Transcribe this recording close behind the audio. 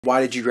Why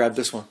did you grab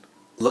this one?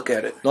 Look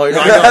at it. No, I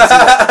know.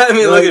 I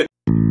mean, look at it.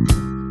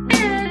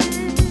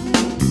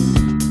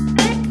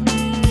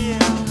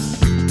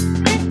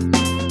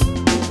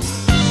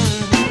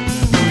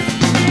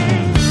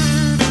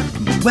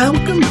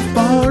 Welcome to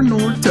Far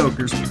North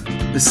Tokers.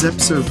 This is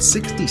episode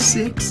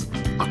 66,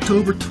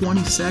 October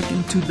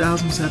 22nd,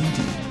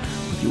 2017,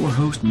 with your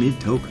host, Mid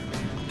Toker.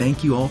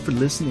 Thank you all for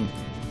listening.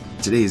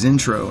 Today's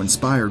intro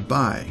inspired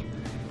by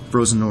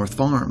Frozen North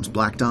Farms,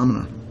 Black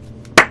Domina.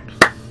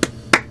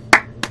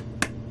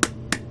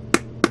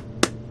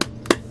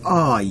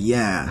 Oh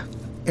yeah,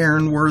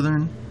 Aaron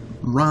Worthern,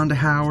 Rhonda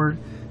Howard,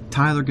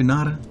 Tyler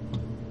Ganata.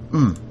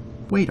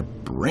 Way to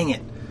bring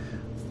it.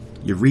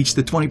 You reached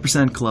the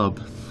 20%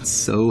 club.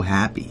 So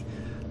happy.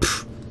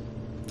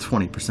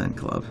 20%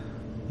 club.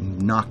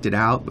 Knocked it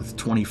out with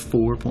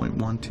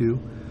 24.12.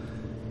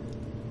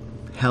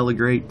 Hella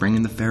great,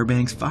 bringing the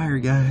Fairbanks fire,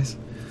 guys.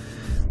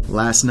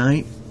 Last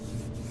night,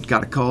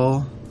 got a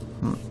call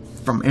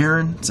from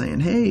Aaron saying,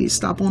 hey,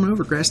 stop on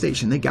over, Grass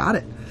Station. They got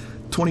it.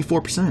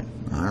 24%.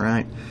 All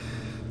right.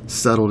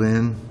 Settled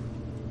in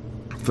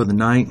for the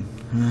night.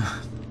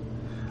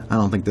 I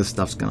don't think this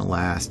stuff's going to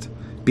last.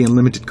 Being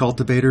limited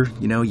cultivator,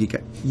 you know,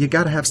 you're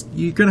gonna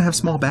have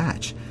small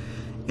batch,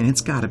 and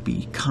it's got to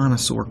be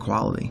connoisseur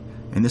quality.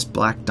 And this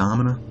Black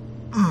Domina,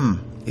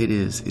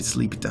 it's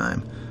sleepy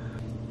time.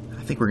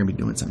 I think we're gonna be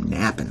doing some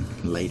napping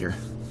later.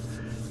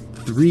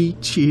 3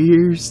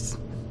 cheers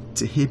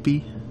to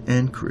Hippie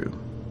and crew.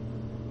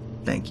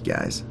 Thank you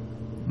guys.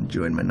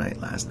 Enjoyed my night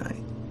last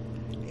night.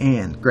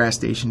 And Grass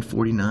Station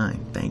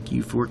 49, thank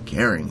you for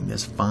carrying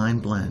this fine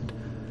blend.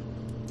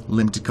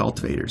 Limited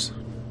cultivators.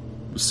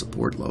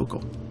 Support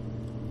local.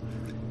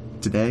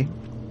 Today,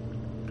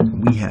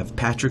 we have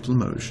Patrick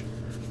Limoges.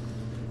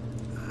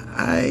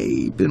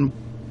 I've been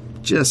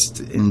just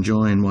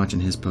enjoying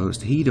watching his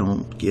post. He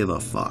don't give a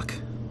fuck.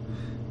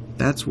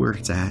 That's where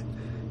it's at.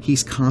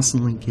 He's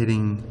constantly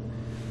getting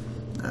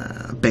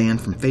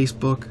banned from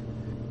Facebook.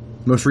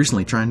 Most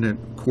recently, trying to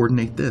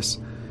coordinate this.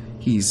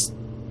 He's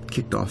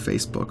kicked off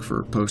Facebook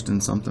for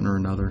posting something or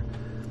another.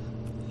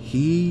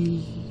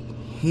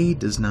 He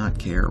does not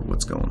care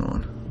what's going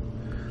on.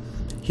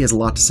 He has a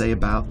lot to say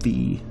about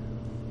the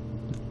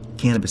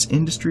cannabis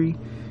industry.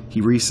 He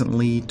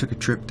recently took a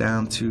trip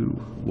down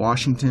to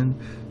Washington,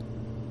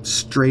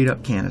 straight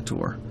up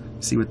Cannator,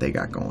 see what they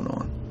got going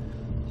on.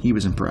 He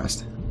was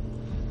impressed.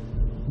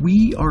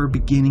 We are a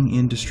beginning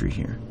industry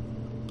here.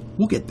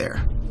 We'll get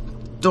there.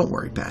 Don't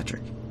worry,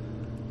 Patrick.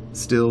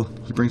 Still,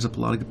 he brings up a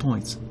lot of good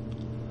points.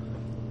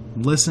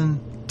 Listen,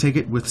 take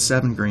it with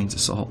 7 grains of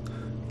salt.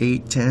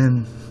 8,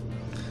 10.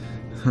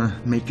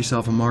 Make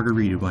yourself a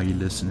margarita while you're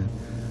listening.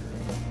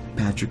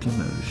 Patrick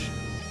Limoges.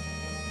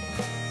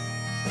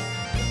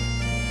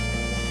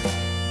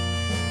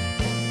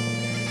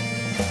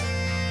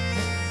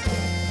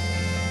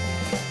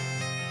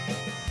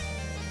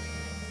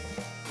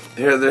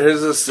 Here,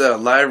 there's this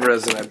live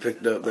resin I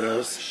picked up.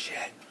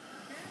 Shit.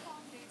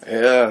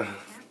 Yeah,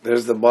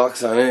 there's the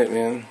box on it,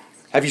 man.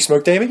 Have you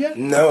smoked David yet?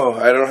 No,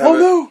 I don't have.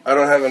 I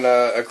don't have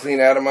a clean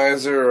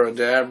atomizer or a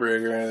dab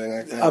rig or anything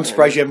like that. I'm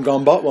surprised you haven't gone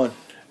and bought one.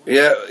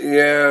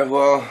 Yeah.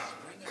 Well,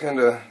 kind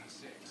of.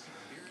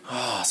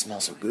 Oh, it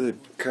smells so good.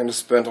 Kind of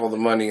spent all the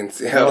money in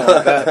Seattle. Oh,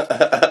 I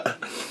bet.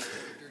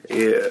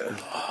 Yeah.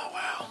 Oh,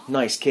 wow.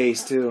 Nice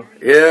case, too.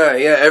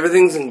 Yeah.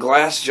 Everything's in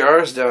glass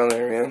jars down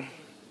there, man.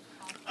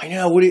 I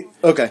know.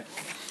 Okay.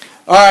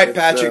 All right,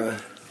 Patrick.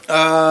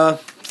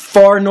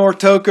 Far North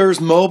Tokers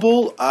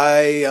Mobile.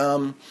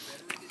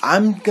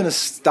 I'm going to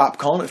stop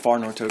calling it Far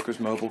North Tokers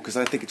Mobile because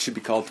I think it should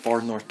be called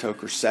Far North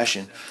Tokers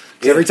Session.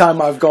 Yeah. Every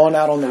time I've gone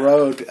out on the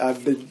road,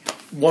 I've been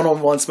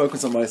one-on-one smoking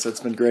somebody, so it's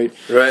been great.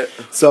 Right.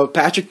 So,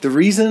 Patrick, the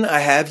reason I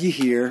have you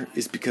here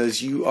is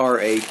because you are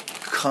a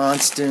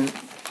constant...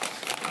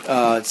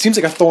 it seems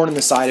like a thorn in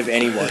the side of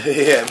anyone.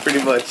 Yeah,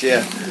 pretty much,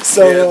 yeah.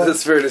 So, yeah,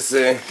 that's fair to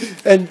say.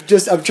 And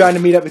I'm trying to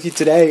meet up with you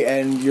today,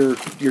 and you're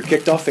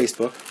kicked off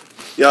Facebook.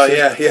 Oh,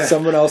 yeah.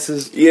 Someone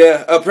else's...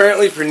 Yeah,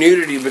 apparently for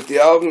nudity, but the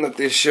album that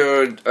they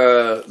showed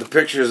the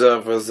pictures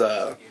of was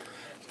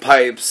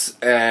Pipes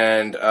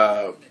and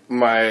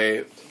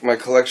my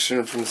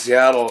collection from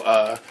Seattle.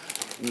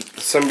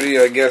 Somebody,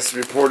 I guess,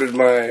 reported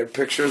my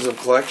pictures of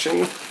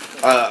collection.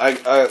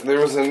 There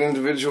was an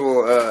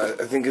individual,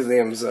 I think his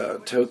name's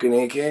Token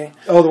AK.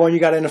 Oh, the one you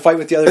got in a fight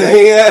with the other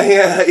day?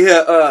 Yeah.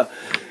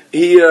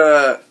 He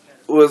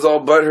was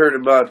all butthurt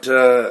about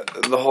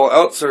the whole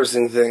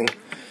outsourcing thing.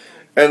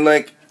 And,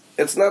 like,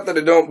 it's not that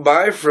I don't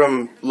buy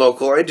from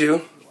local. I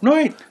do.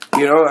 Right.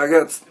 You know, I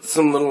got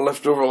some little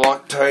leftover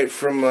Loctite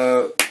from,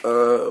 what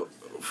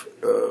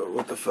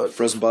the fuck?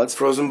 Frozen Buds?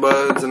 Frozen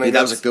Buds. And that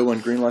was a good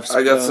one. Green Life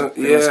I got some,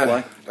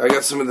 I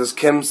got some of this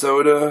Chem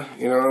Soda,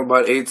 you know,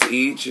 about 8s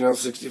each, you know,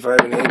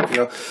 65 and 8, you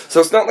know.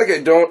 So it's not like I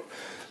don't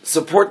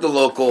support the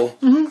local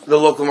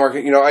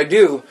market. You know, I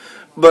do,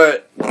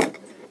 but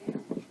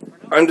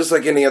I'm just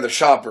like any other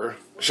shopper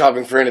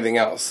shopping for anything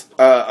else.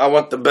 I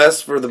want the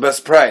best for the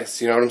best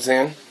price, you know what I'm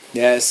saying?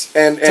 Yes.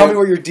 And tell me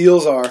where your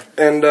deals are.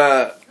 And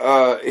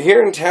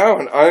here in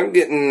town, I'm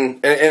getting,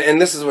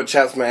 and this is what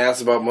chaps my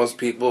ass about most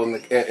people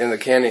in the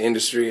canning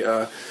industry.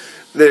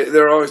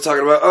 They're always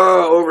talking about,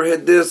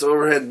 overhead this,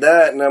 overhead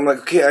that, and I'm like,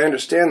 okay, I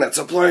understand that,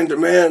 supply and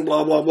demand,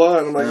 blah blah blah,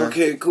 and I'm like,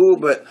 okay, cool,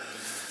 but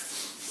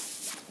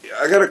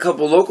I got a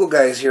couple local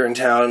guys here in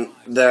town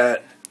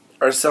that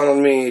are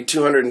selling me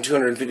 $200 and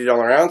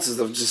 $250 ounces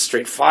of just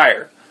straight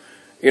fire.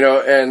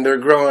 And they're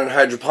growing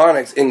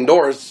hydroponics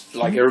indoors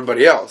like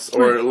everybody else.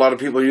 Or a lot of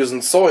people are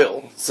using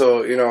soil.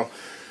 So,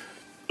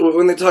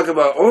 when they talk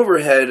about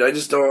overhead, I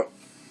just don't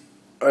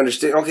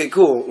understand. Okay,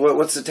 cool.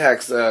 What's the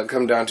tax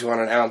come down to on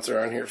an ounce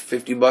around here?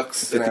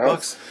 $50 an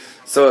ounce?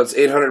 So it's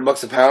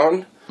 $800 a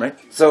pound? Right.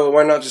 So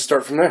why not just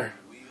start from there?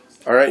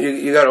 All right,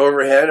 you got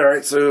overhead. All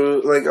right,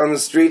 so like on the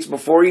streets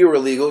before you were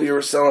legal, you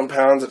were selling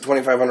pounds at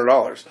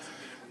 $2,500.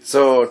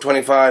 So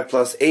 25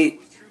 plus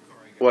 8.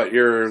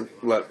 You're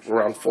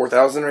around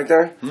 4,000 right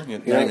there?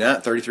 Yeah,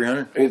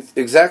 3,300.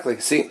 Exactly.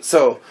 See,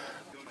 so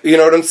you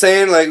know what I'm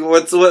saying? Like,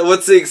 what's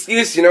the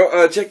excuse?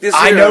 Check this.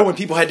 I know when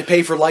people had to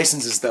pay for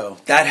licenses, though,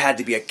 that had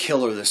to be a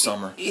killer this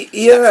summer.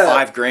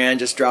 Yeah, $5,000,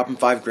 just dropping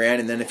 $5,000,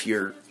 and then if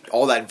you're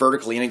all that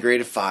vertically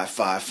integrated, 5.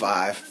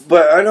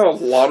 But I know a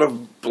lot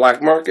of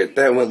black market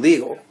that went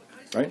legal,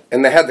 right?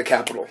 And they had the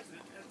capital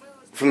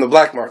from the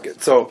black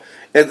market. So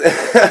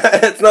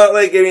it's not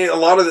like a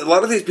lot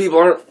of these people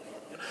aren't.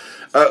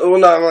 I'm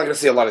not going to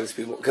say a lot of these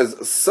people,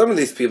 because some of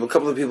these people, a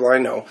couple of people I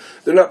know,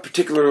 they're not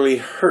particularly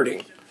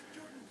hurting,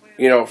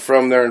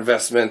 from their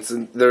investments,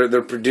 and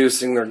they're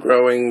producing, they're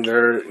growing,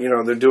 they're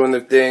doing their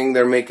thing,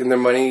 they're making their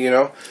money,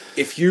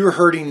 If you're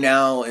hurting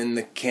now in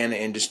the canna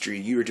industry,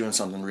 you are doing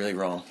something really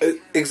wrong.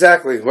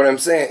 Exactly what I'm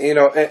saying,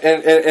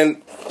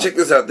 and check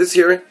this out. This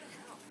here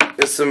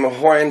is some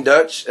Hawaiian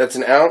Dutch. That's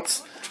an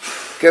ounce.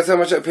 Guess how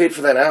much I paid for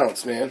that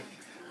ounce, man?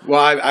 Well,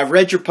 I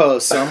read your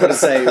post, so I'm going to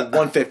say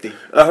 150.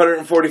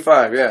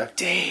 145, yeah.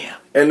 Damn.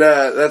 And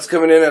that's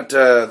coming in at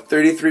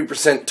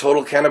 33%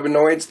 total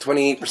cannabinoids,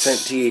 28%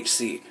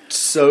 THC.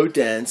 So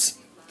dense,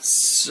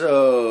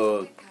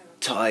 so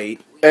tight.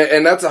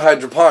 And that's a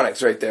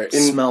hydroponics right there. It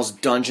smells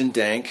dungeon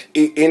dank.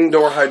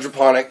 Indoor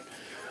hydroponic.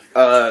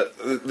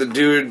 The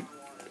dude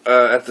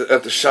at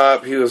the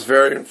shop, he was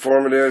very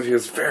informative. He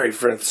was very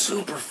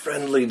super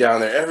friendly down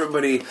there.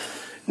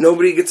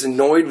 Nobody gets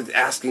annoyed with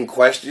asking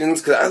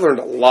questions, because I learned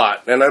a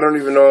lot, and I don't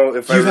even know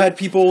if You've had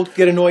people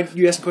get annoyed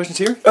you asking questions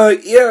here?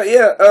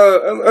 Yeah.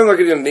 I'm not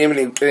going to name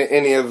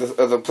any of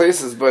the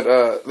places, but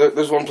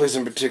there's one place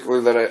in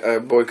particular that I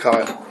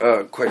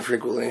boycott quite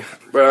frequently.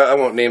 But I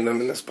won't name them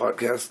in this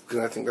podcast, because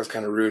I think that's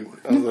kind of rude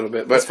a little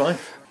bit. But that's fine.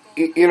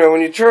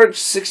 When you charge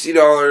 $60,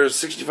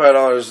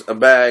 $65 a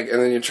bag,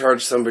 and then you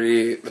charge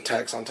somebody the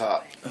tax on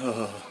top. You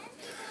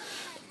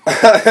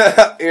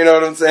know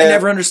what I'm saying? I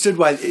never understood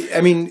why. I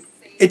mean,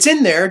 it's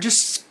in there.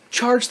 Just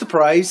charge the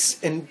price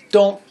and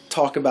don't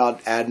talk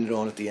about adding it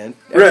on at the end.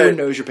 Everyone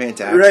knows you're paying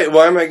tax. Right.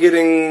 Why am I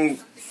getting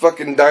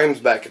fucking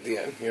dimes back at the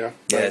end?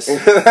 Yes.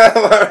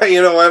 Why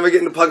am I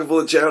getting a pocket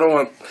full of change? I don't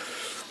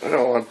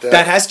want that.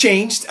 That has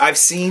changed. I've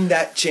seen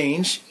that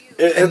change.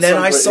 And then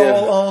I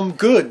saw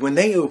Good, when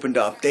they opened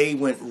up, they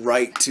went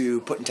right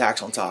to putting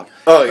tax on top.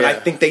 Oh, and yeah. I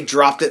think they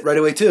dropped it right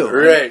away, too.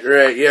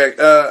 Right, yeah.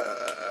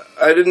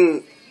 I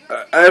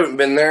haven't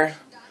been there.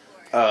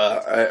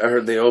 I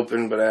heard they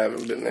opened, but I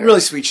haven't been there. Really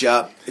sweet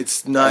shop.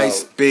 It's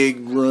nice,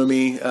 big,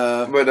 roomy.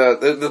 But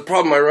the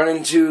problem I run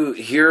into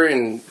here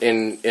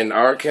in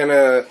our kind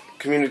of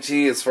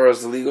community, as far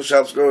as the legal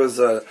shops go,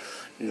 is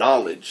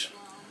knowledge.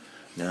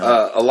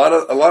 No. A lot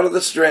of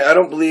the strain. I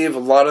don't believe a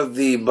lot of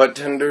the bud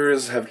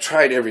tenders have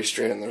tried every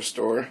strain in their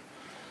store.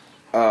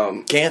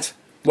 Can't.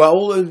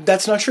 Well,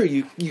 that's not true.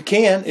 You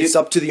can. It's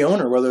up to the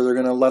owner whether they're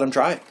going to let them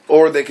try it.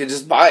 Or they could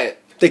just buy it.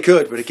 They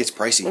could, but it gets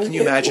pricey. Can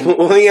you imagine?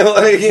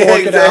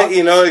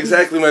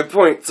 Exactly my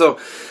point. So,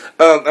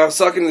 I was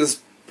talking to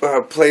this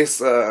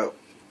place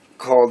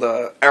called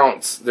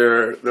Ounce.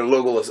 Their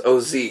logo is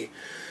OZ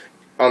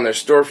on their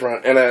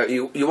storefront, and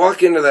you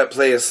walk into that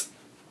place,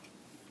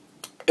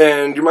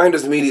 and your mind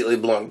is immediately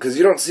blown because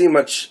you don't see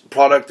much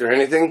product or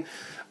anything.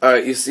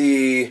 You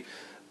see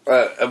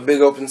a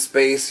big open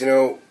space.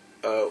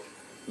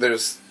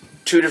 There's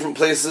two different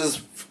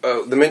places.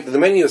 The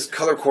menu is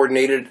color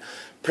coordinated,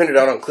 printed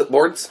out on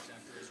clipboards,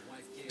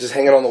 just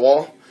hanging on the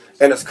wall,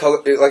 and it's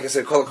color. Like I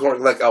said, color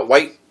coordinated, like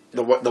white.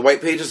 The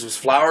white pages was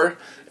flower,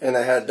 and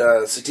I had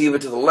sativa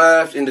to the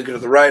left, indica to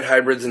the right,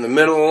 hybrids in the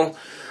middle,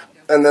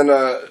 and then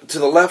to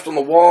the left on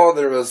the wall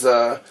there was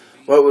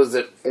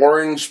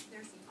orange,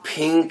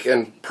 pink,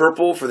 and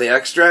purple for the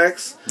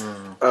extracts.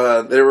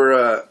 There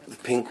were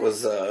pink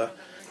was the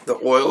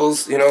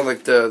oils,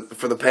 like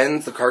for the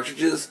pens, the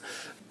cartridges.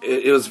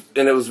 It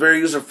was very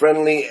user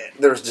friendly.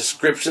 There was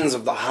descriptions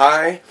of the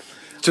high.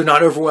 So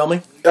not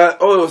overwhelming? It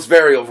was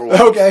very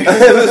overwhelming. Okay.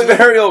 It was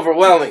very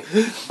overwhelming.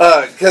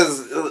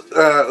 Because,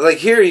 like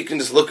here, you can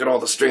just look at all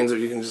the strains, or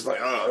you can just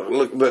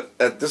look. But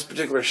at this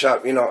particular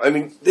shop, they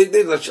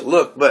let you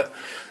look, but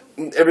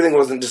everything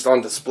wasn't just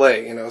on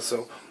display,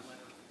 so.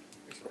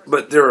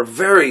 but they were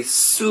very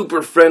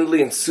super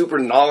friendly and super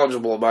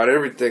knowledgeable about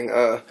everything.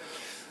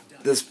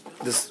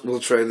 We'll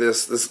try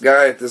this. This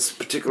guy at this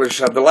particular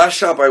shop, the last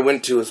shop I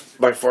went to was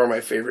by far my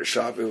favorite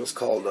shop. It was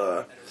called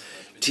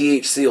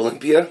THC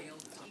Olympia.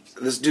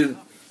 This dude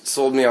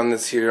sold me on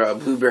this here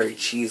blueberry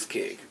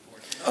cheesecake.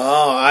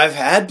 Oh, I've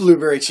had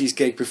blueberry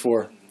cheesecake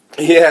before.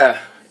 Yeah,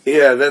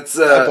 that's...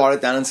 I bought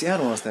it down in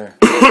Seattle when I was there.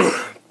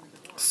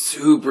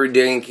 Super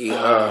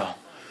danky.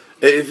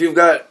 If you've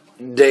got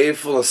a day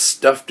full of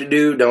stuff to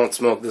do, don't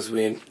smoke this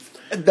weed.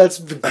 That's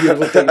the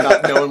beautiful thing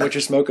about knowing what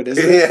you're smoking,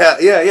 isn't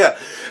it? Yeah.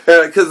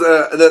 Because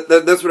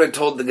that's what I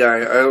told the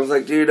guy. I was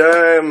like, dude,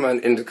 I'm an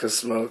indica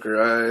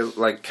smoker. I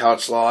like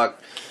couch lock.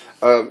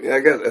 I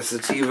got a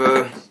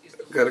sativa.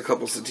 Got a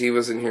couple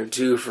sativas in here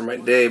too for my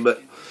day,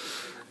 but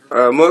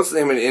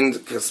mostly I'm an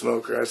indica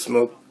smoker. I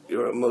smoke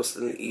most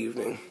in the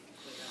evening.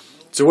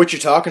 So what you're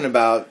talking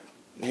about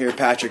here,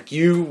 Patrick,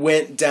 you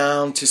went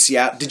down to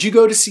Seattle. Did you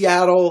go to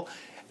Seattle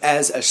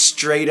as a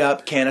straight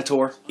up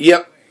cannator?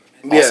 Yep.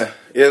 Awesome.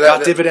 Yeah.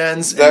 Got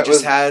dividends and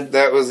just had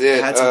that was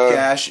it. Had some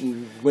cash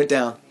and went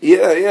down.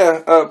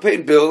 Yeah.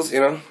 Paid bills,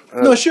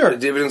 No, sure. The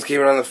dividends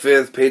came in on the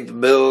 5th. Paid the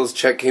bills.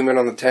 Check came in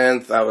on the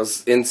 10th. I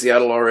was in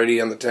Seattle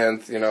already on the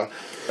 10th.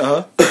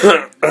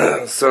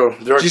 So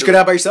did you just get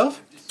out by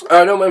yourself?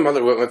 No, my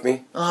mother went with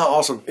me. Oh,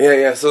 awesome.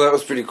 Yeah. So that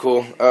was pretty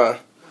cool.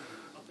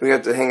 We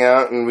got to hang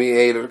out and we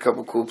ate at a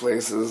couple cool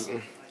places.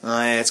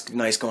 Yeah, it's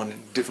nice going to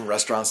different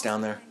restaurants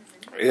down there.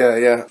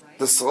 Yeah.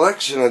 The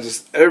selection of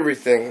just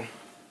everything.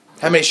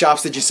 How many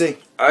shops did you see?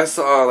 I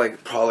saw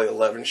probably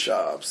 11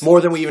 shops.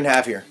 More than we even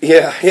have here.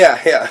 Yeah.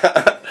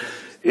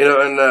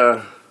 And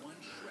I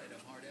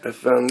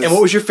found this. And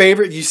what was your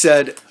favorite? You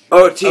said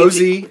OZ,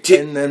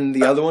 and then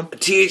the other one?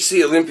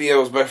 THC Olympia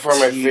was by far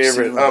my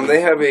favorite.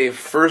 They have a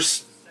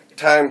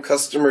first-time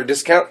customer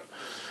discount.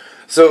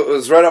 So it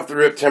was right off the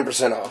rip,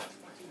 10% off.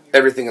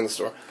 Everything in the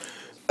store.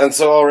 And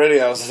so already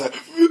I was like,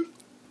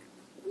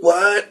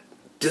 what?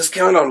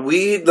 Discount on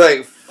weed?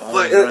 Right.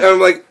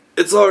 I'm like,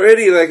 it's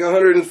already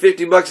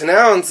 $150 an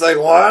ounce. Like,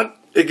 what?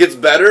 It gets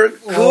better?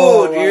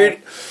 Cool,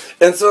 dude.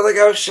 And so I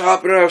was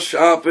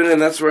shopping,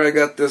 and that's where I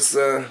got this,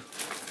 that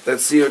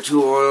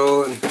CO2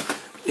 oil, and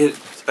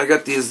I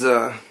got these,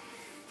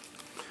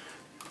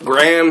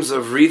 grams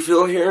of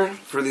refill here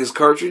for these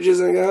cartridges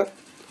I got.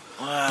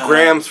 Wow.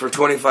 Grams for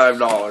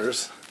 $25. I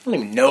don't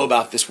even know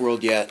about this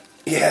world yet.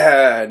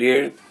 Yeah,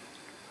 dude.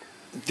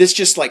 This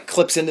just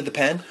clips into the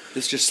pen?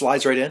 This just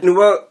slides right in?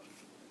 Well,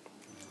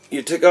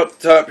 you take out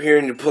the top here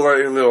and you pull out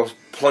your little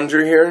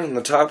plunger here on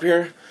the top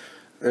here.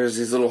 There's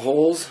these little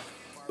holes.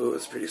 Oh,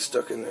 it's pretty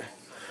stuck in there.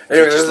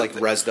 Anyway, just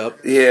rezzed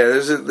up? Yeah,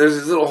 there's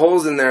these little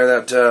holes in there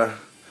that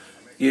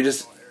you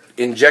just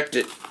inject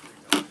it.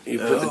 You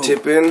put the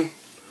tip in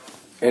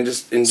and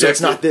just inject it. So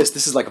it's not this.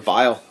 This is like a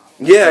vial.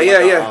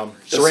 Yeah.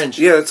 Syringe.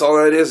 Yeah, that's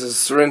all that is a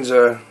syringe,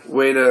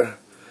 way to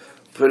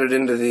put it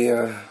into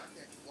the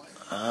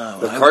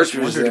cartridge.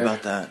 I wondered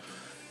about that.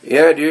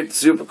 Yeah, dude,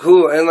 super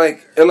cool. And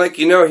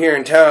here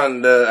in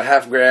town, the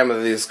half gram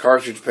of these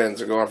cartridge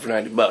pens are going for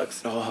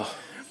 $90. Oh.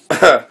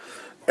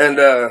 And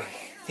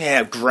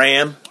yeah,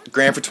 gram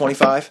for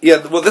 25.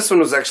 Yeah, well, this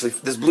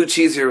blue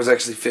cheese here was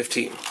actually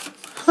 15,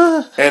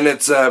 and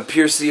it's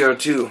pure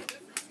CO2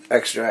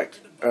 extract.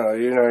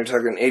 You're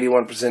talking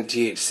 81%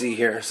 THC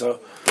here, so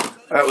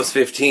that was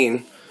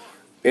 15.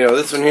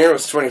 This one here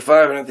was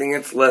 25, and I think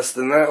it's less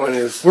than that one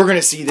is. We're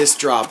gonna see this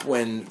drop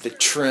when the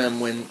trim,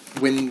 when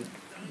the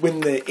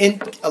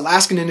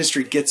Alaskan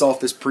industry gets off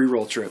this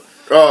pre-roll trip.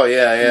 Oh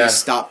yeah. And they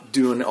stop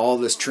doing all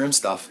this trim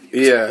stuff.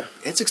 Yeah,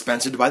 it's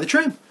expensive to buy the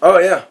trim. Oh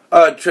yeah,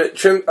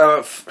 trim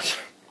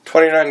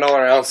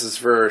 $29 ounces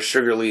for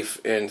sugar leaf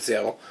in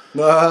Seattle.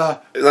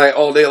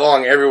 All day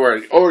long,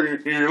 everywhere. Oh,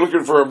 you're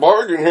looking for a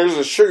bargain? Here's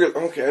a sugar.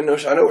 Okay, I know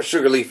what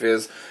sugar leaf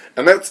is,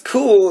 and that's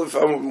cool if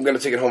I'm gonna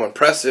take it home and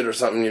press it or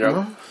something,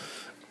 Mm-hmm.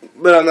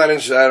 But I'm not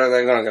interested.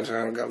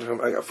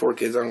 I got 4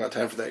 kids. I don't got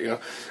time for that,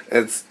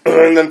 It's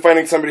and then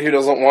finding somebody who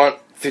doesn't want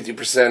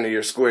 50% of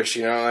your squish,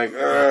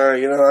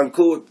 I'm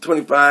cool with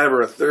 25 or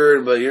a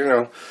third, but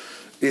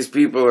these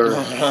people are.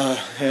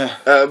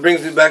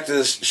 Brings me back to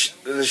this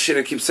shit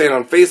I keep saying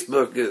on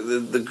Facebook.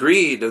 The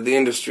greed of the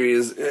industry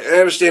is. I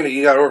understand that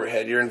you got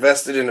overhead. You're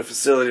invested in a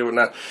facility or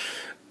whatnot,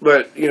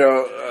 but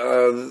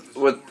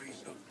what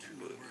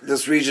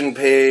this region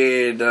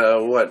paid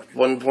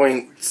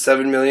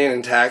 1.7 million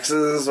in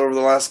taxes over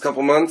the last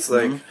couple months.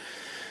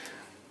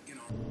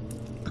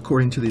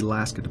 According to the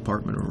Alaska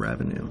Department of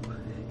Revenue,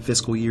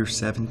 fiscal year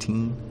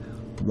 17,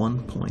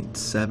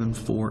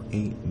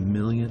 $1.748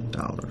 million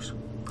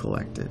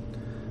collected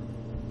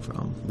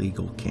from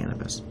legal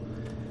cannabis.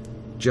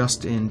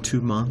 Just in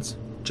 2 months,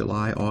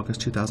 July,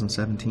 August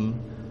 2017,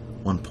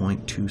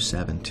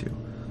 1.272.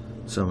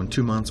 So in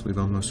 2 months, we've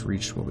almost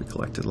reached what we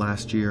collected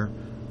last year.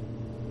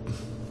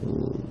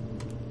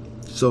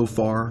 So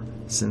far,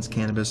 since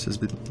cannabis has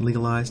been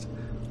legalized,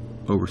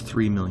 over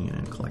 $3 million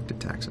in collected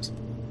taxes.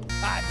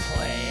 I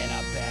play in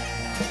a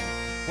band.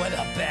 We're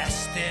the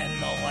best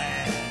in the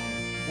land.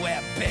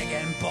 We're big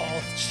in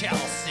both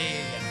Chelsea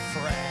and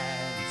France.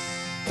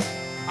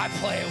 I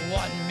play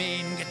one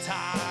mean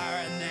guitar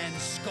and then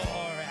score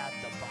at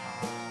the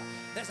bar.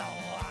 There's a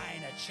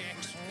line of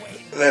chicks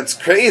waiting. That's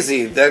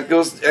crazy. That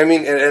goes, I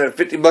mean, and at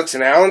 $50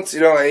 an ounce,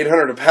 you know,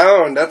 800 a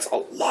pound, that's a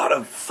lot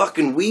of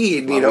fucking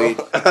weed, you know?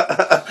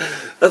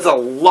 That's a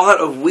lot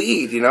of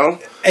weed, you know?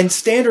 And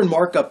standard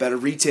markup at a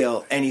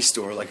retail, any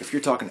store, like if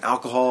you're talking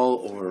alcohol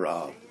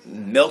or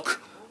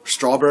milk,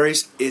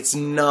 strawberries, it's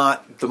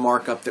not the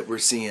markup that we're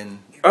seeing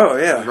Oh,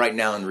 yeah. right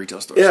now in the retail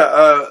stores.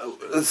 Yeah,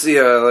 let's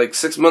see, like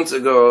 6 months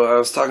ago, I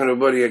was talking to a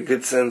buddy at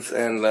Good Sense,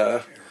 and,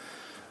 well,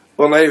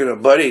 not even a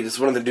buddy, just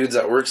one of the dudes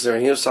that works there,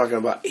 and he was talking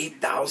about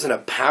 $8,000 a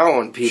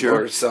pound people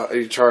are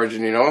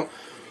charging, you know?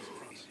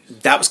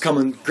 That was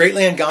coming. Great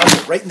Land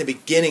Gospel, right in the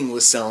beginning,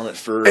 was selling it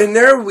for And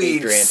their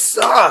weed $8,000.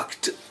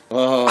 sucked.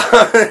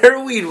 Oh.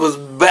 Their weed was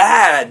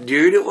bad,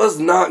 dude. It was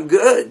not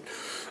good.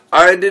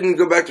 I didn't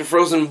go back to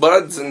Frozen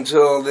Buds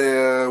until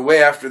the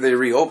way after they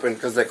reopened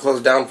because they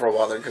closed down for a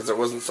while there because there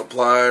wasn't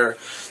supply or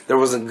there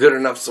wasn't good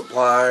enough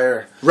supply.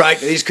 Or Right,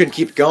 they just couldn't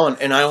keep it going,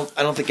 and I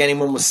don't think no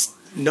one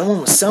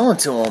was selling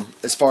to them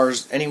as far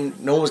as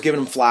no one was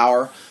giving them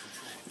flour.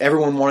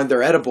 Everyone wanted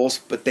their edibles,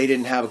 but they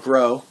didn't have a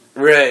grow,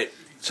 right,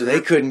 so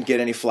they couldn't get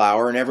any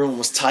flour, and everyone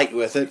was tight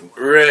with it.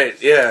 right,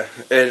 yeah,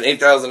 and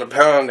 $8,000 a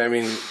pound. I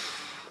mean,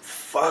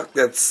 fuck,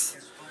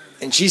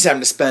 And she's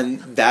having to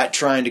spend that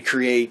trying to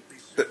create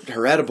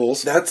her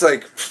edibles. that's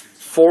like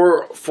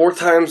four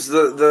times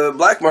the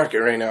black market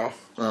right now.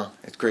 Oh,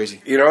 it's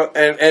crazy. You know,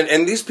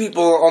 and these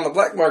people on the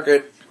black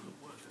market,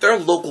 they're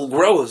local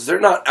grows. They're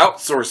not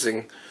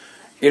outsourcing.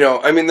 You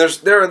know, I mean,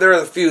 there are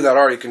a few that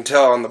already can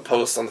tell on the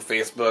posts on the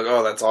Facebook.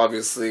 Oh, that's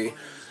obviously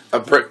a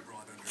brick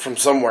from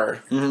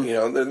somewhere. Mm-hmm. You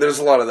know, there's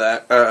a lot of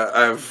that.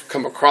 I've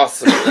come across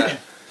some of that.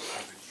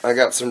 I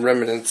got some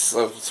remnants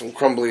of some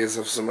crumblies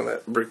of some of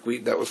that brick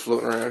wheat that was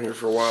floating around here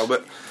for a while.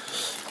 But,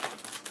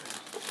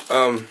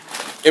 I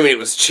mean, it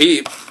was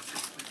cheap.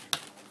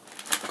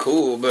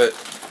 Cool, but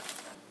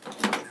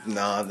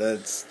Nah,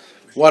 that's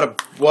what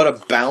a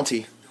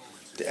bounty.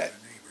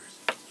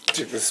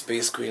 check the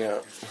Space Queen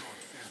out.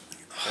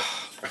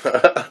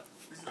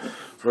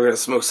 We're gonna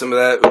smoke some of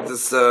that with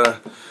this.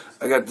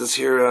 I got this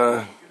here.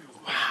 Wow.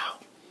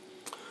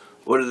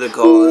 What do they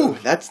call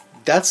it?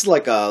 That's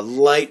like a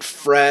light,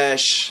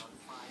 fresh,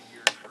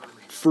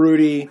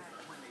 fruity.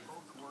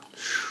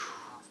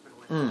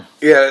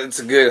 Yeah, it's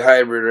a good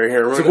hybrid right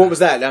here. So what was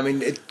that? I mean,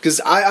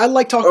 because I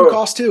like talking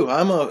cost too.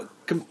 I'm a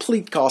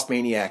complete cost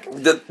maniac.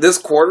 This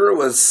quarter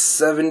was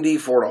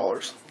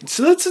 $74.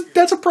 So that's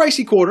a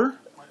pricey quarter.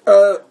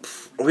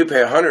 We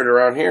pay $100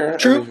 around here.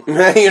 True.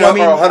 I mean,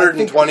 or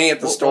 120 at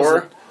the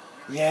store.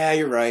 Yeah,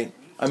 you're right.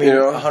 I mean, You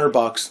know?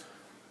 $100.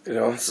 You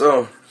know,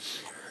 so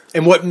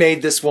And what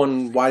made this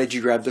one? Why did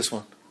you grab this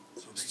one?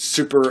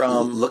 Super.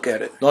 look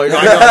at it. No, I know.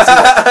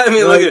 I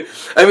mean, look at it.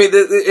 I mean,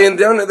 and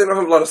down there they don't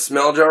have a lot of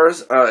smell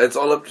jars. It's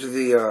all up to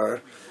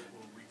the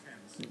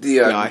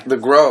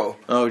grow.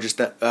 Oh, just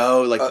that.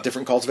 Oh, like the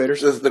different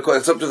cultivators.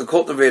 It's up to the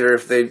cultivator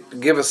if they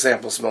give a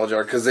sample smell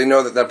jar because they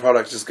know that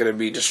product is going to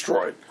be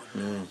destroyed.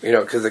 You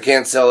know, because they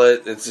can't sell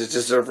it. It's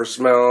just there for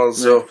smell.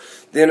 So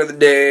at the end of the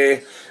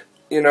day,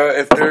 you know,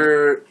 if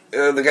they're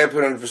the guy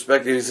put it into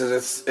perspective, he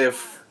says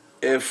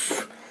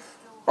if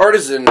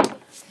Artisan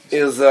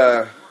is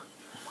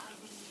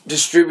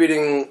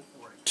distributing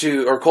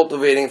to or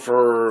cultivating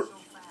for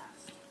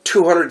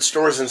 200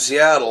 stores in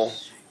Seattle,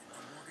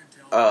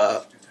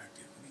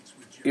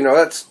 you know,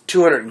 that's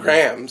 200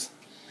 grams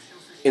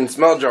in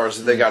smell jars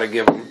that they got to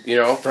give them, you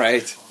know?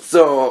 Right.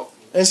 So,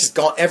 It's just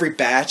gone every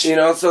batch. you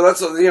know, so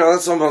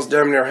that's almost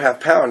damn near half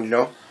pound, you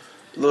know?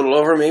 A little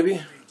over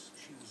maybe.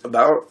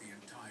 About.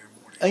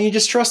 And you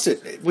just trust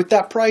it with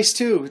that price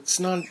too. It's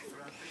not.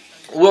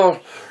 Well,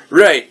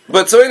 right.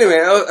 But so anyway,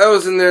 I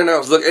was in there and I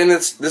was looking, and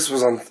this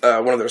was on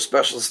one of their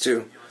specials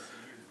too.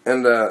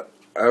 And I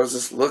was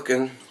just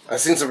looking. I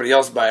seen somebody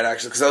else buy it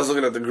actually because I was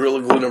looking at the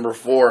Gorilla Glue number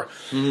 4,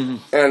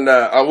 and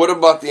I would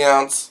have bought the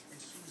ounce,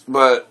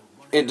 but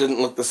it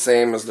didn't look the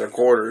same as their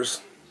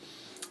quarters.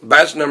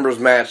 Batch numbers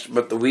matched,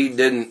 but the weed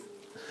didn't,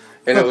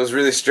 and it was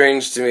really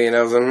strange to me. And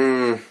I was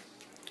like,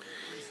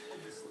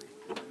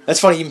 That's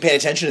funny. You even pay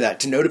attention to that.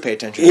 To know to pay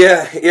attention.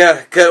 Yeah,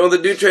 yeah. Well, the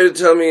dude tried to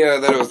tell me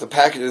that it was the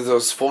packages,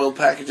 those foil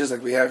packages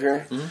like we have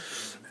here.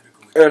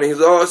 And he's,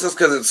 it's just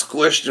because it's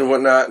squished and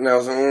whatnot. And I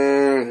was like,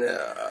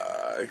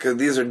 because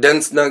these are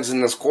dense nugs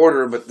in this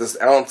quarter, but this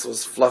ounce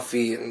was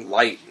fluffy and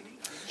light,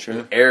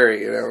 and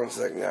airy. And I was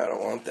like, no, I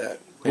don't want that.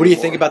 What do you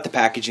think about the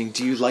packaging?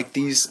 Do you like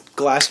these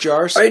glass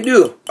jars? I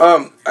do.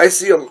 I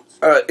see while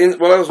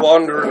I was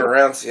wandering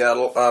around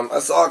Seattle, I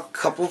saw a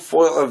couple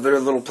of their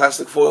little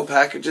plastic foil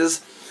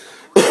packages.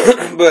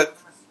 But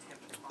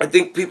I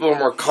think people are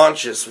more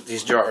conscious with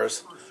these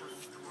jars,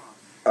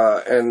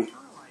 and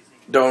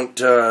don't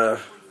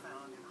don't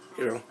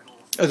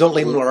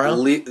leave them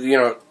around.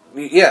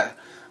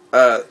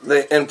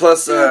 And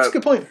plus, That's a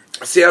good point.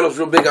 Seattle's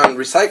real big on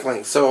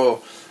recycling,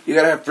 so you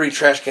gotta have 3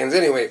 trash cans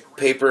anyway: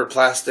 paper,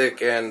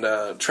 plastic, and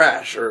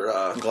trash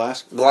or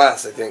Glass.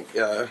 Glass, I think.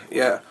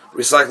 Yeah,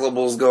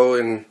 recyclables go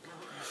in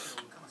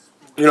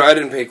I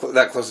didn't pay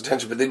that close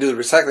attention, but they do the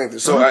recycling thing.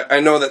 So I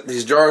know that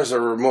these jars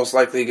are most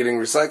likely getting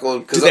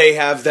recycled. Do they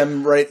have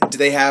them right? Do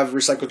they have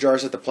recycled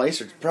jars at the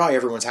place? Or probably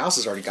everyone's house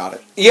has already got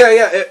it.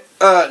 Yeah.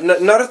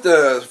 Not at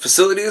the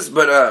facilities,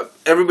 but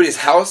everybody's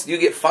house, you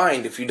get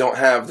fined if you don't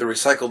have the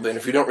recycle bin.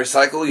 If you don't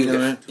recycle,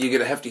 you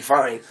get a hefty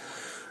fine.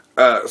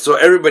 So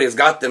everybody's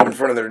got them in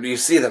front of their. You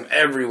see them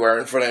everywhere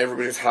in front of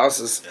everybody's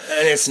houses,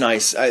 and it's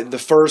nice. The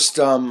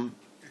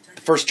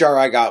first jar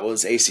I got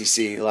was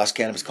ACC, Alaska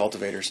Cannabis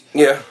Cultivators.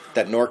 Yeah,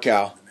 that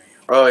NorCal.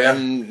 Oh yeah,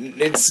 and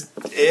it's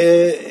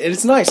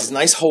nice. It's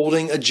nice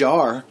holding a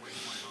jar.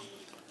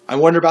 I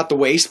wonder about the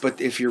waste, but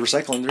if you're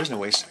recycling, there is no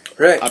waste.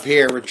 Right up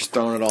here, we're just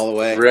throwing it all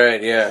away.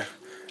 Right. Yeah.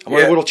 I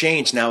wonder what'll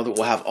change now that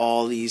we'll have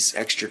all these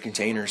extra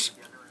containers.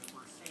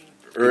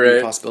 Right.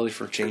 A possibility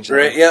for change.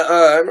 Right. Yeah.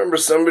 I remember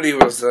somebody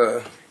was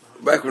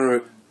back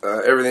when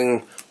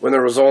when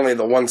there was only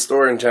the one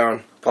store in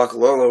town,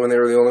 Pakalolo, when they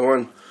were the only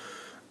one.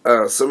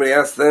 Somebody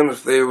asked them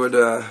if they would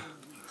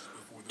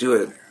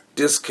do a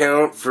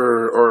discount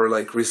or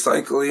like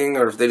recycling,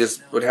 or if they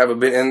just would have a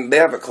bin. And they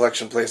have a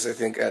collection place, I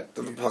think, at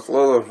the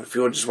Pakalolo. If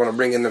you would just want to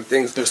bring in them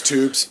things, those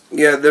tubes.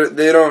 Yeah,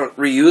 they don't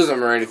reuse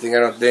them or anything. I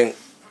don't think.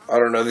 I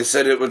don't know. They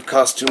said it would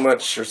cost too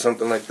much or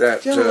something like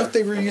that. Yeah, I don't know if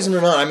they reuse them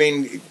or not. I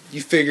mean,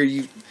 you figure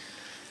you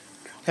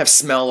have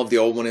smell of the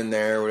old one in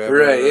there or whatever.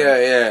 Right,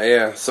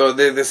 yeah. So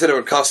they said it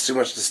would cost too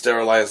much to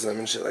sterilize them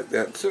and shit like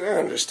that. So I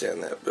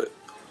understand that, but...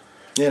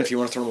 Yeah, if you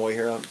want to throw them away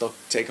here, they'll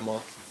take them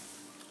all.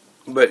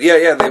 But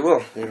yeah, they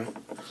will, Let's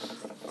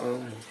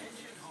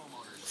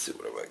see,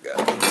 what have I got?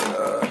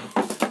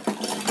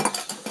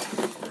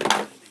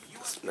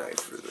 This knife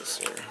for this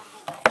here.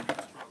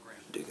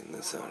 Digging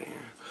this out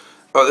here.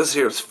 Oh, this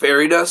here is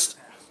fairy dust.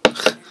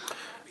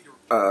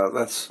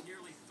 That's...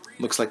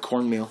 Looks like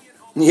cornmeal.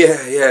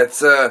 Yeah,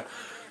 it's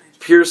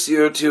pure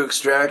CO2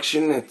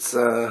 extraction. It's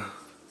 98%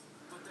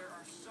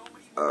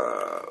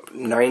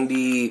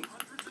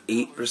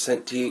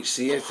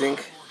 THC, I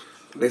think.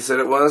 They said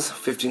it was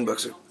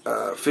 $15. It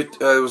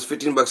was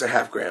 $15 a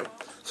half gram,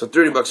 so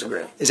 $30 a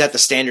gram. Is that the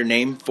standard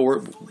name for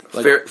it?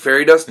 Like,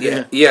 fairy dust?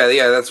 Yeah.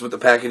 Yeah. That's what the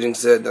packaging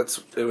said.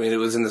 It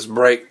was in this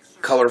bright,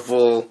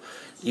 colorful,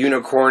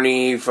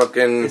 unicorny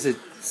fucking. Is it?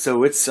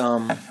 So it's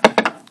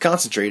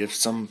concentrate of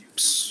some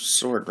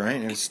sort,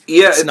 right? It's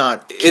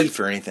not keef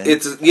or anything.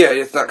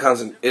 It's not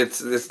constant.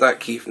 It's not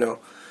keef. No,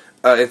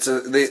 it's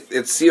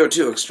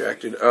CO2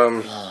 extracted.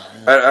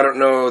 I don't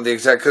know the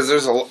exact, because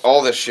there's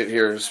all this shit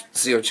here is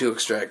CO2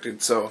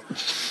 extracted. So,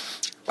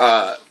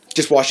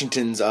 just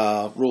Washington's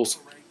rules.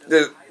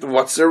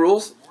 What's their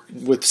rules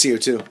with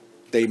CO2?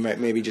 They might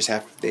maybe just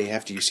have to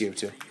use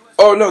CO2.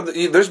 Oh no,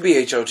 there's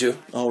BHO too.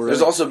 Oh really?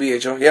 There's also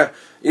BHO. Yeah.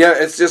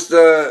 It's just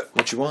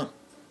what you want.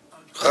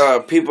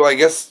 I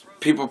guess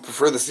people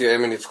prefer the CO. I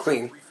mean, it's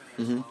clean.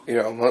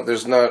 Mm-hmm.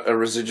 There's not a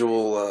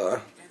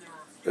residual.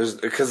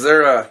 Because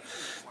their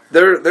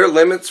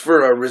limits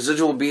for a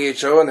residual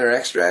BHO in their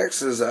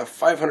extracts is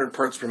 500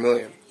 parts per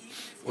million,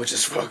 which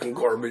is fucking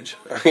garbage.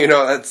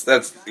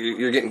 That's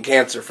you're getting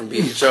cancer from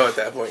BHO at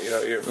that point.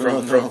 You're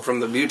from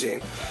the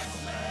butane.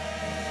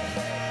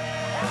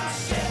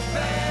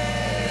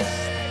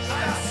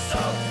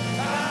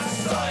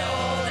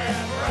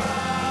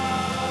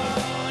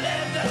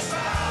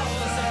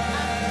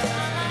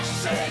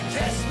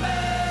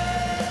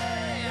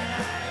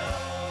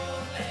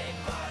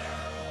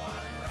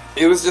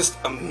 It was just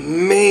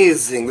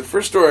amazing. The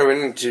first store I went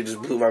into just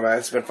blew my mind.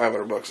 I spent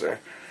 $500 there.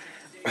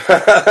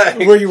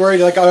 Were you worried,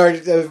 like,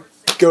 going to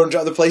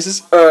other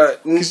places?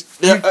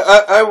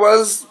 I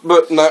was,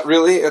 but not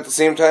really at the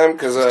same time,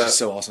 because it's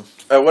so awesome.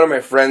 One of my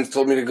friends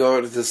told me to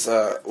go to this.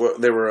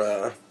 They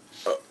were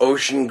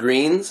Ocean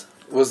Greens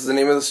was the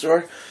name of the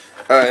store,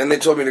 and they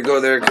told me to go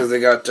there because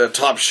they got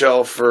top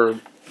shelf for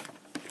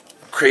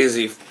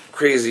crazy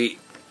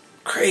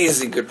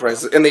good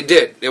prices, and they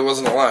did. It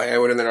wasn't a lie. I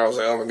went in there, I was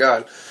like, oh my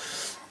god.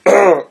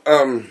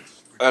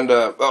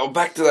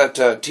 Back to that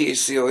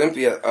THC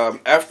Olympia.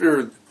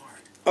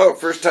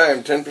 First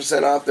time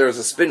 10% off. There was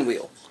a spin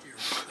wheel.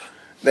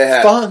 They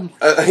had fun.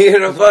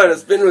 Fun. A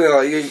spin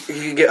wheel. You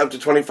can get up to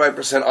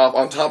 25% off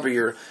on top of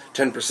your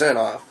 10%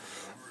 off.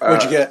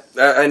 What'd you get?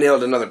 I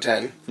nailed another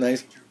 10.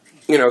 Nice.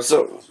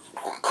 So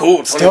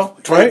cool.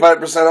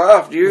 25%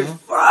 off, dude. Mm-hmm.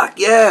 Fuck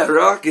yeah,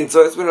 rocking.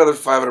 So I spent another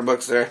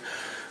 $500 there.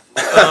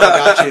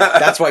 Oh, got you.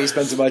 That's why you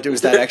spent so much. It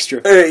was that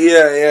extra.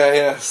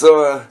 Yeah.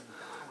 So,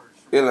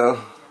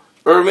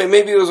 or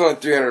maybe it was only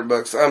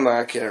 $300.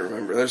 I can't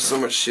remember. There's so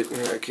much shit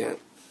in here. I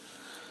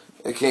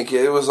can't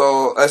get. It was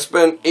all. I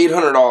spent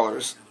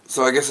 $800.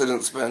 So I guess I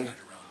didn't spend.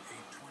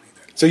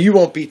 So you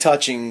won't be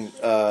touching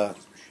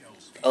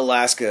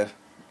Alaska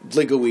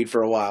legal weed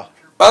for a while.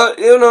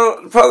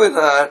 Probably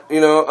not.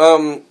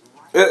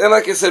 And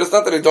like I said, it's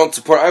not that I don't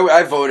support.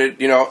 I voted.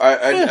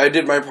 I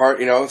did my part.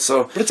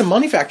 So. But it's a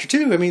money factor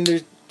too. I mean,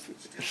 there's.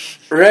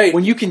 Right.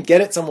 When you can get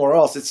it somewhere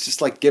else, it's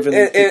just like giving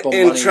people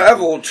money. And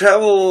travel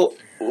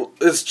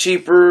is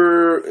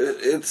cheaper.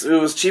 It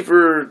was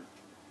cheaper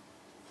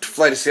to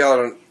fly to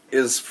Seattle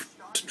is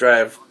to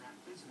drive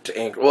to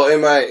Anchorage. Well,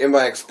 in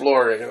my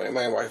Explorer anyway.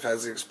 My wife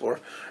has the Explorer,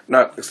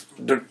 not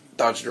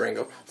Dodge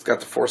Durango. It's got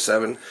the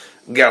 4.7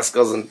 gas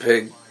guzzling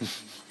pig.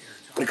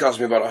 It cost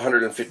me about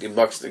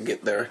 $150 to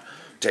get there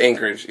to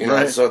Anchorage. You know,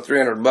 Right. so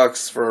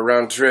 $300 for a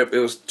round trip. It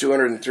was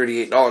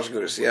 $238 to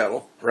go to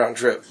Seattle round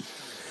trip.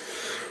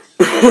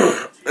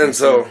 And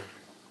so,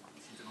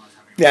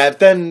 Yeah,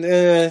 then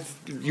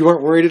you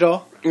weren't worried at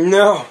all?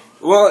 no.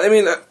 Well, I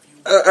mean,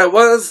 I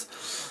was,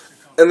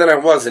 and then I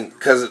wasn't,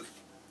 because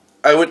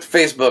I went to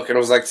Facebook and it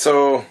was like,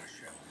 so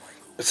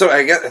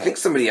I think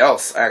somebody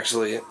else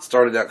actually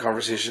started that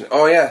conversation.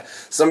 Oh yeah,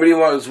 somebody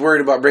was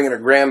worried about bringing a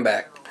gram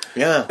back.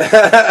 Yeah.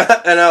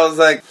 And I was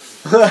like,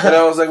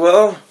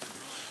 well,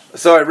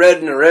 so I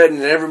read,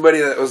 and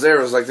everybody that was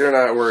there was like, they're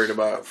not worried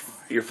about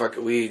your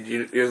fucking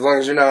weed. As long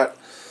as you're not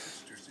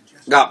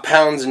got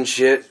pounds and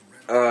shit.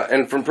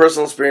 And from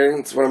personal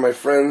experience, one of my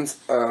friends,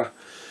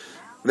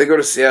 they go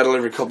to Seattle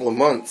every couple of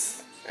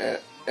months.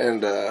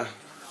 And Do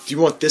you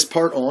want this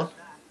part on?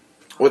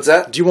 what's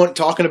that? Do you want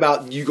talking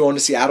about you going to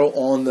Seattle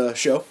on the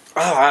show?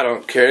 Oh, I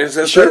don't care.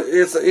 It's Sure.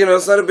 it's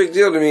it's not a big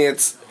deal to me.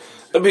 It's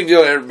a big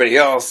deal to everybody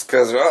else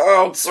because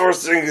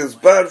outsourcing is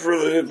bad for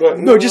the. But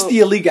No, just the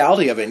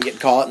illegality of it and getting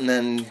caught and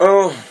then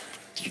oh.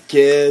 your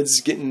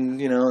kids getting,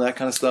 that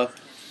kind of stuff.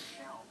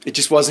 It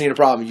just wasn't even a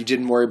problem. You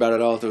didn't worry about it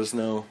at all. There was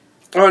no...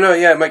 Oh no,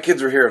 yeah, my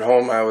kids were here at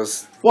home. I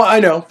was. Well, I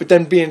know, but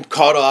then being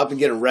caught up and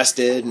getting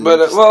arrested. And But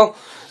well,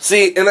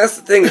 see, and that's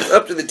the thing. It's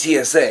up to the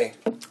TSA.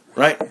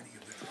 right?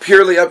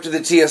 Purely up to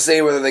the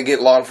TSA whether they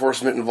get law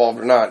enforcement involved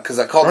or not. Because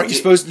I called. Aren't you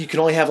supposed? You can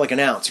only have like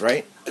an ounce,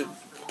 right?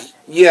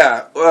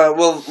 Yeah.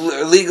 Well,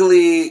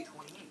 legally,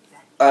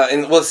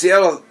 in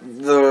Seattle,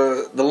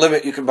 the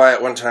limit you could buy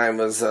at one time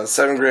was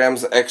 7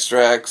 grams of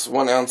extracts,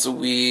 1 ounce of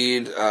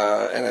weed,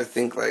 and I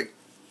think like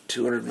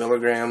 200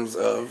 milligrams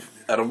of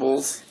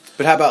edibles.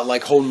 But how about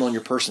like holding on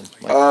your person?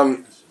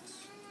 Like,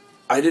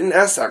 I didn't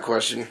ask that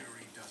question.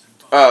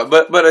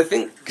 But I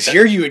think because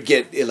here you would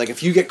get like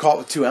if you get caught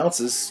with 2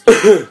 ounces,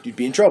 you'd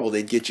be in trouble.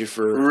 They'd get you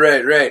for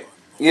right,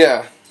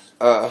 yeah.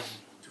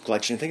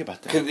 glad you didn't think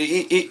about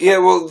that. Yeah,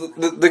 well,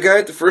 the guy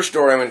at the first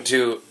store I went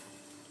to,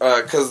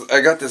 because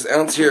I got this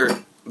ounce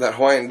here, that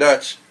Hawaiian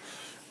Dutch,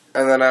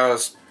 and then I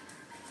was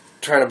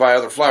trying to buy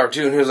other flour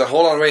too, and he was like,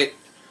 "Hold on, wait,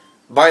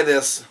 buy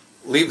this,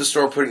 leave the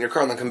store, put it in your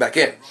car, and then come back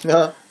in."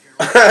 Uh-huh.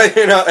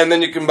 And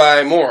then you can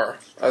buy more.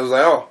 I was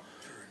like, "Oh,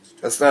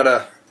 that's not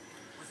a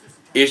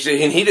issue."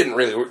 And he didn't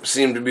really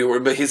seem to be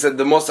worried, but he said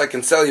the most I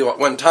can sell you at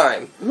one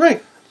time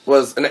Right.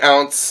 was an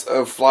ounce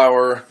of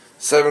flour,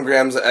 7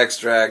 grams of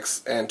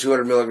extracts, and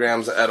 200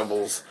 milligrams of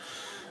edibles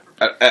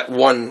at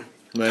one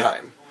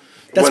time.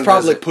 That's One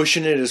probably visit.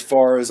 pushing it as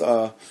far as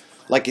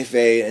like if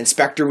a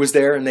inspector was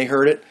there and they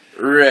heard it.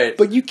 Right.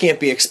 But you can't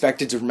be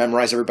expected to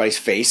memorize everybody's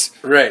face.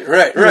 Right.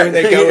 When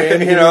they go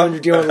in, You know? when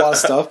you're dealing with a lot of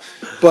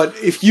stuff. But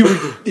if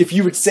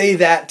you would say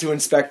that to an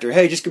inspector,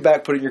 hey, just go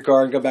back, put it in your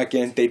car, and go back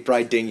in, they'd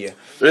probably ding you.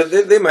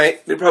 They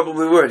might. They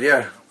probably would,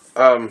 yeah.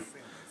 But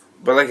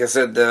like I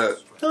said, the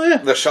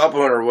shop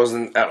owner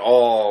wasn't at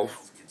all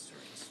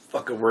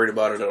fucking worried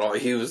about it at all.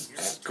 He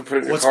was, go put it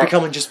in your What's car.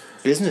 becoming just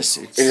business.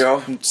 It's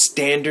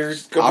standard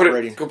Go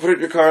operating. put it in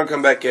your car and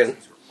come back in.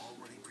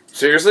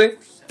 Seriously?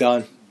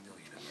 Done.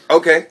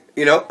 Okay.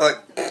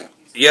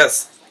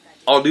 Yes,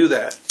 I'll do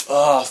that.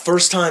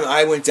 First time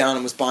I went down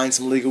and was buying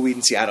some legal weed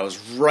in Seattle was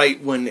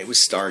right when it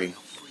was starting.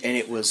 And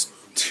it was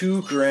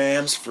 2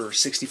 grams for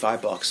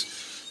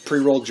 $65.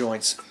 Pre-rolled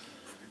joints.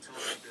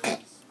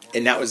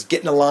 And that was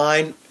getting a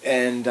line,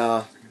 and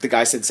the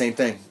guy said the same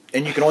thing.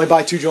 And you can only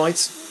buy 2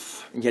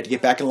 joints, and you had to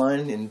get back in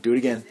line and do it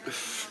again.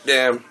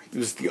 Damn. It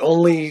was the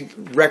only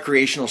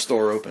recreational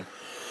store open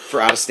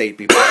for out-of-state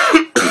people.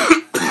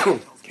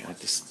 God,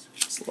 this is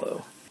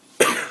slow.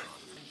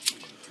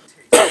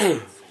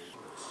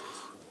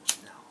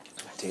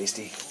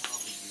 Tasty.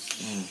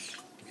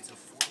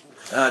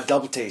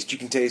 Double taste. You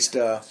can taste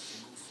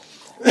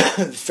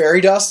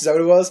fairy dust. Is that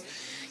what it was?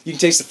 You can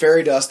taste the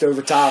fairy dust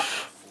over top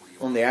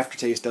on the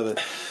aftertaste of it.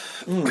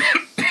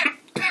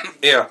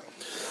 Yeah.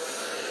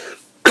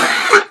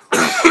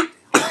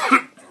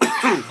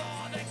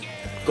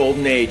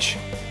 Golden age.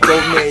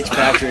 Golden age,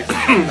 Patrick.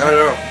 I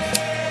know.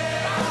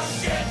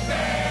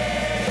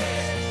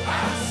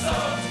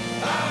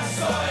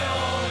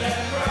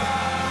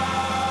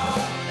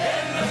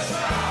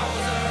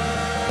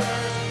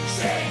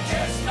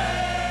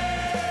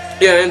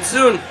 Yeah, and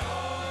soon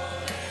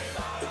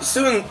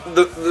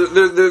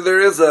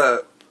there is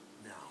a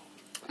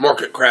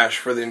market crash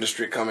for the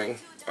industry coming.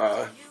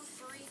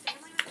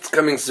 It's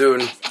coming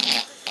soon.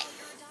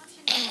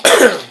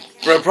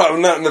 Well,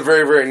 probably not in the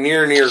very, very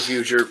near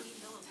future.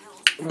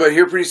 But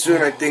here pretty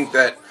soon, I think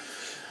that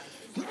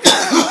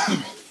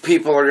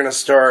people are going to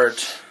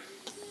start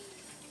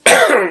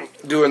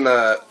doing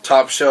the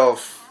top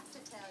shelf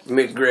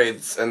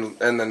mid-grades and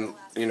then,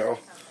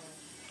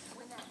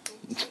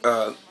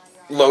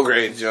 low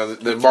grades,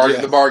 the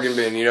bargain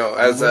bin,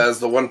 as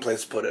the one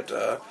place put it.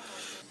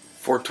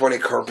 420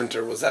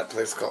 Carpenter was that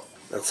place called.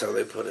 That's how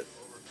they put it.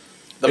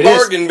 The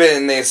bargain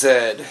bin, they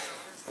said.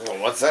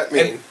 Well, what's that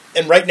mean?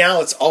 And right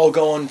now, it's all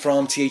going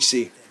from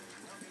THC.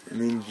 I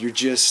mean,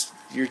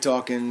 you're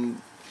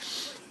talking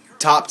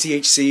top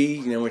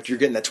THC. You know, if you're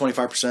getting that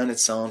 25%,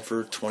 it's selling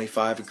for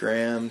 25 a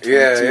gram, 22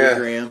 a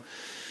gram.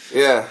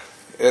 Yeah,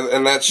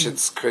 and that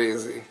shit's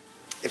crazy.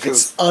 If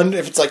it's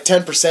like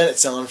 10%,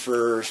 it's selling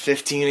for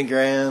 15 a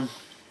gram.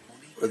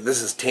 But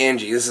this is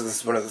Tangy. This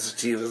is one of the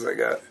sativas I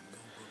got,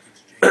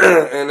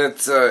 and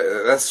it's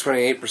that's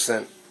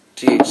 28%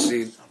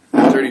 THC,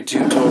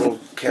 32 total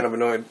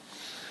cannabinoid.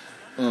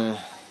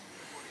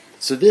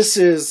 So this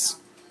is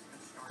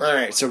all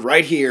right. So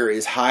right here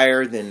is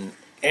higher than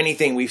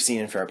anything we've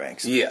seen in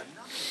Fairbanks. Yeah,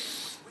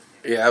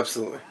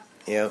 absolutely.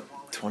 Yep,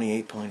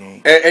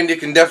 28.8. And you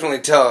can definitely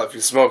tell if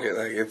you smoke it.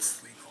 Like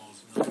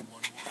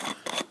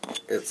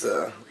it's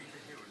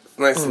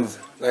nice and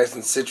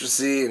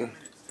citrusy and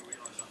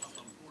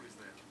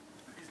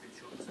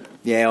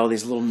yeah, all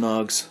these little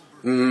nugs.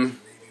 Mm-hmm.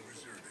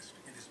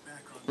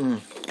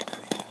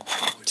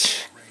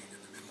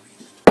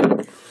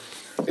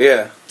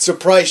 Yeah. So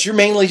price, you're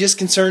mainly just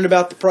concerned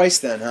about the price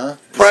then, huh?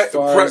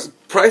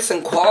 Price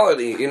and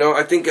quality, you know,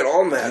 I think it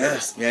all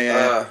matters.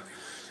 Yeah.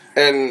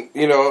 And,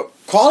 you know...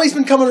 Quality's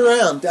been coming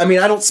around. I mean,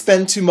 I don't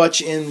spend too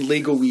much in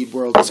legal weed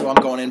world, so I'm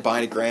going in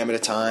buying a gram at a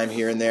time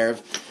here and there,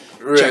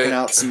 checking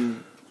out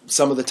some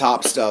of the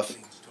top stuff.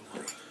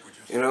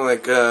 You know,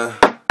 like, I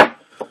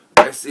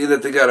see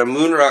that they got a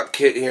Moonrock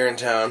kit here in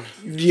town.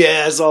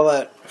 Yeah, I saw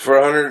that. For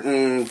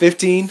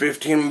 $115?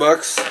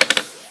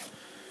 $15.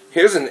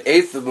 Here's an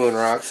eighth of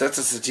Moonrocks. That's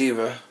a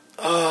sativa.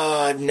 Oh,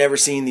 I've never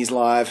seen these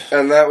live.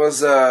 And that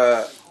was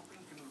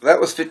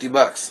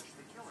 $50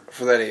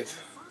 for that eighth.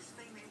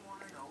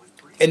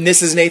 And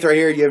this is an eighth right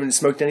here. You haven't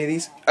smoked any of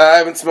these? I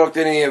haven't smoked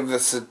any of the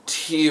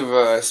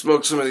sativa. I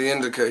smoked some of the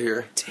indica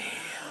here.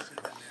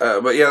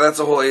 Damn. But yeah, that's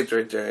a whole eighth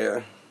right there,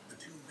 yeah.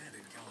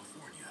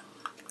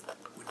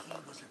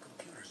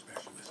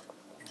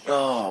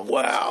 Oh,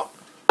 wow.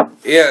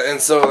 Yeah, and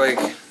so, like,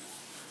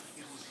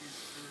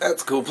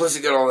 that's cool. Plus,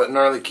 you got all that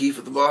gnarly keef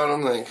at the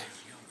bottom, like...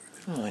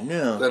 Oh, I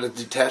know. That it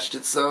detached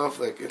itself,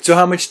 like... So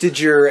how much did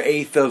your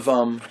eighth of,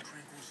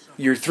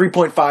 your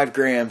 3.5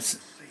 grams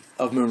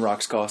of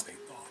Moonrocks cost?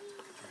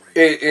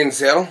 In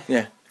Seattle?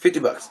 Yeah.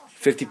 $50.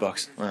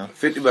 $50. Wow.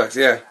 $50,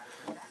 yeah.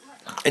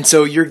 And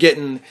so you're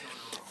getting...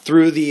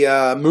 Through the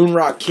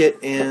Moonrock kit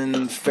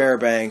in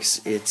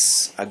Fairbanks,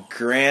 it's a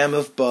gram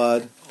of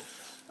bud.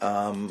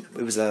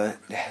 Was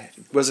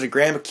it a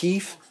gram of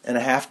keef and a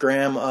half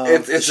gram of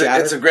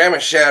shatter? It's a gram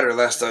of shatter,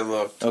 last I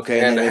looked.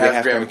 Okay, and a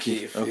half gram of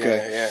keef.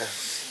 Okay, yeah.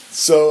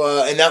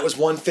 So and that was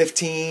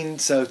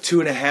 $115. So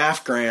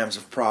 2.5 grams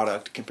of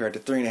product compared to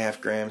 3.5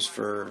 grams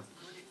for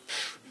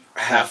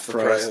half the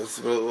price.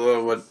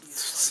 What?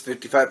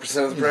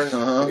 55% of the price.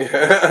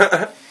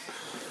 Uh-huh.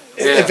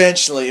 Yeah.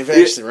 Eventually,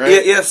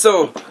 right? Yeah.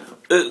 So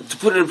to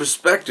put it in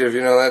perspective, you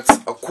know, that's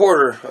a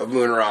quarter of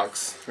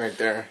Moonrocks right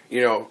there.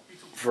 You know,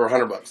 for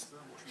 $100.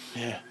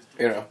 Yeah.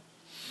 You know,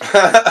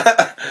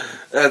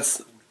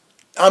 that's.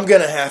 I'm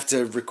gonna have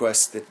to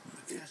request that.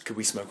 Could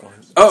we smoke one?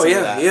 Oh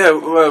yeah.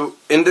 Well,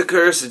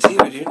 indica or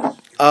sativa, dude?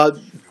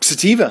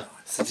 Sativa.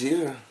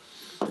 Sativa.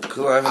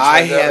 Cool. I haven't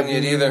tried that one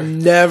yet either.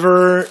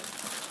 Never.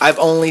 I've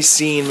only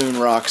seen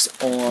Moonrocks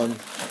on.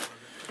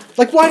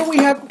 Like, why don't we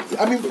have...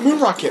 I mean,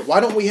 Moonrock kit. Why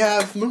don't we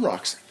have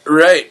Moonrocks?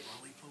 Right.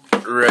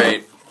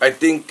 I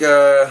think...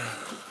 I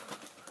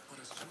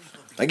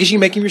guess you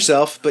can make them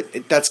yourself,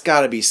 but that's got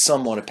to be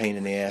somewhat a pain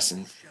in the ass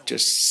and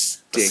just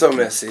stick. So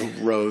messy.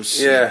 Gross.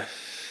 Yeah.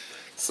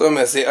 So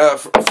messy.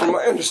 From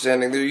my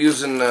understanding, they're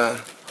using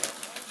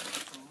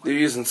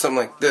something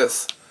like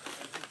this.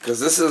 Because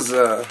this is,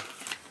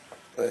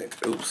 like,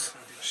 oops.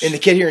 In the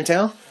kit here in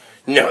town?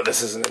 No,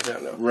 this isn't in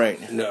town, no.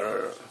 Right.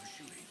 No.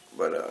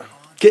 But,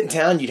 Get in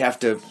town, you'd have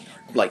to,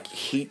 like,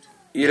 heat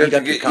up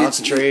the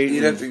concentrate.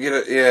 You'd have to get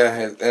it,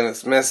 yeah, and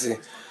it's messy.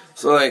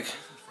 So, like,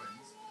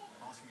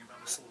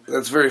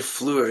 that's very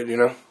fluid, you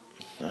know?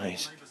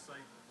 Nice.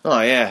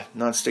 Oh, yeah,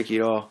 not sticky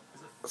at all.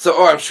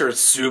 So, I'm sure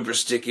it's super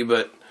sticky,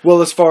 but...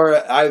 Well, as far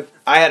I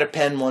had a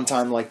pen one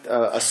time, like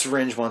a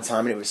syringe one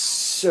time, and it was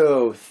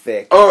so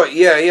thick. Oh,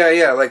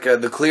 yeah, like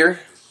the clear?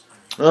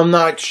 I'm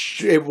not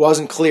sure. It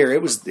wasn't clear.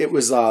 It was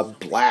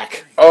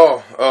black.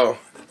 Oh.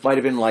 Might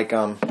have been like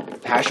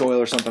hash oil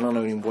or something. I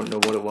don't even know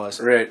what it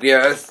was. Right.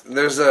 Yeah.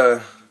 There's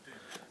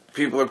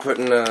people are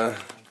putting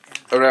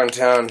around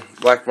town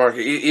black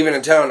market. Even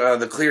in town,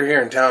 the clear here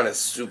in town is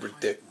super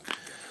thick.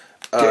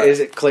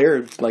 Is it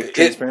clear? Like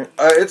transparent?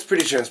 It's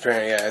pretty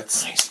transparent. Yeah.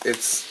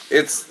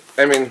 It's.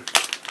 I mean.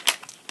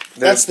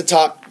 That's the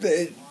top.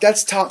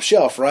 That's top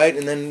shelf, right?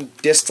 And then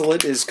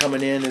distillate is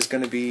coming in. Is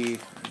going to be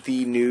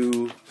the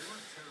new.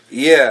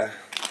 Yeah.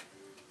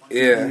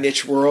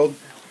 Niche world.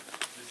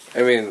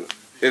 I mean.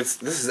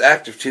 This is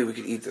active too. We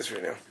could eat this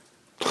right now.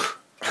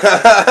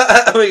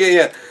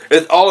 Yeah.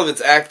 All of it's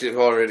active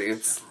already.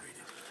 It's.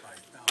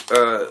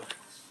 I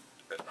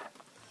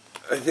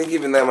think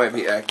even that might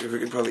be active. We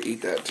could probably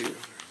eat that too.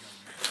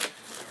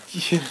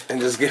 Yeah.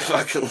 And just get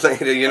fucking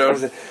later. You know what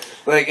I'm saying?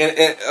 Like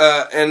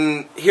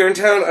and here in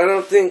town, I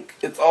don't think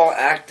it's all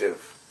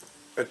active.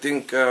 I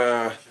think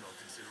the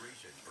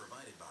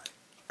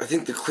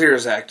clear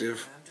is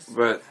active,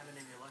 but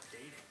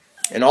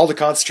And all the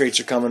concentrates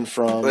are coming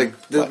from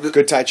Like,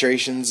 good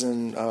titrations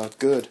and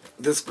good.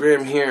 this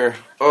gram here.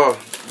 Oh,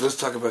 let's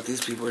talk about these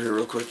people here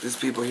real quick. These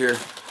people here.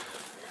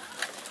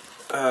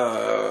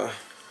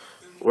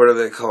 What are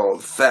they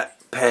called? Fat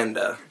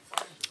Panda.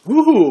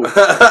 Woohoo!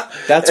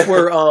 That's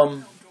where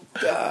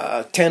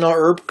 10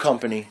 Herb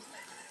Company,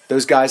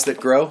 those guys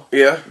that grow,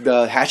 Yeah.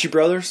 the Hatchie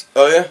brothers,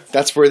 Oh yeah.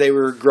 that's where they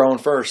were growing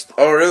first.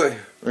 Oh really?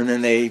 And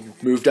then they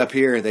moved up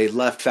here. They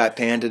left Fat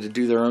Panda to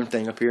do their own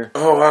thing up here.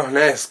 Oh wow,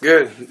 nice,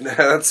 good.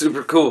 That's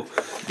super cool.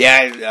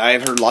 Yeah,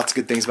 I've heard lots of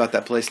good things about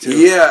that place too.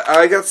 Yeah,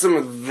 I got some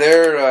of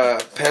their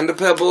Panda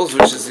Pebbles,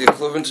 which is the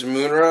equivalent to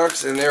moon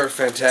rocks, and they were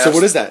fantastic. So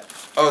what is that?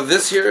 Oh,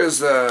 this here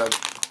is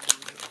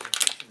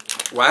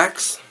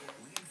wax.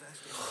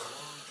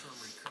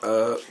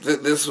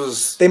 This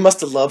was They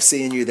must have loved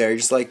seeing you there. You're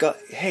just like,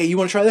 hey, you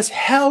want to try this?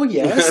 Hell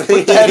yes.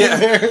 Put that in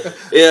there.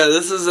 yeah.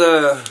 This is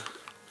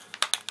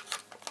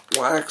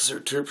wax or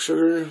terp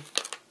sugar.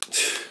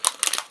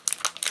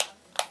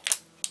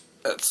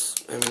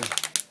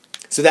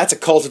 So that's a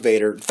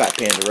cultivator, Fat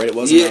Panda, right? It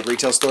wasn't a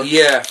retail store?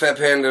 Yeah, Fat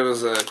Panda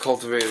was a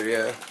cultivator.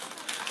 Yeah.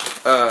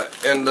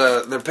 And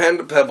their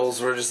Panda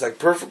Pebbles were just like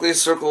perfectly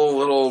circle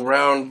little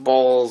round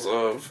balls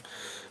of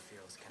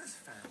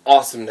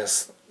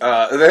awesomeness. They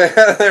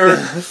were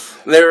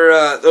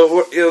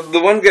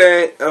the one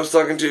guy I was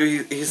talking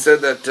to. He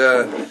said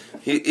that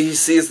he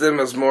sees them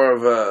as more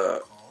of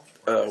a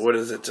what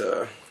is it?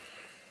 A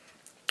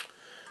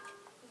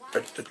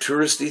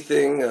touristy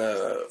thing,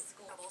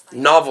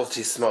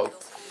 novelty smoke.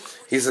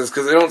 He says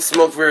because they don't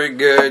smoke very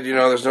good. You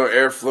know, there's no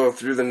airflow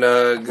through the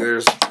nug.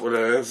 There's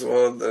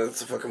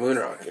it's a fucking moon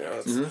rock. You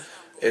know,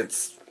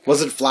 it's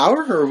Was it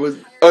flour or was?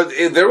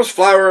 there was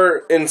flour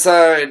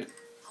inside,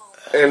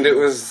 and it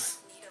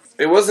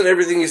wasn't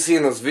everything you see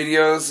in those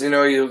videos. You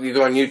know, you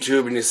go on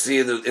YouTube and you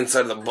see the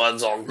inside of the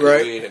buds all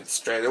green and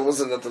straight. It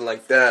wasn't nothing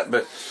like that,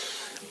 but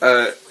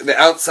the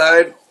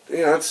outside,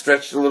 you know, it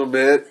stretched a little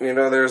bit. You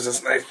know, there was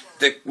this nice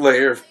thick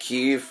layer of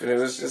keef, and it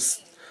was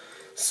just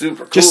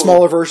super cool. Just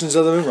smaller versions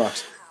of the moon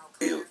rocks.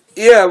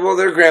 Yeah, well,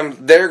 their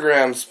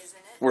grams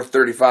were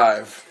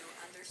 35.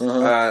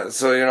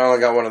 So, you know, I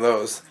got one of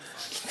those.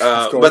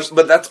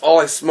 But that's all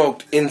I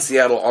smoked in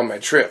Seattle on my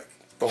trip.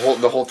 The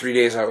whole 3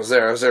 days I was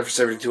there. I was there for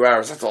 72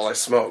 hours. That's all I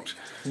smoked.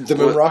 The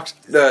moon rocks?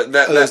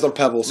 There's no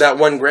pebbles. That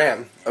 1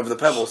 gram of the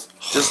pebbles.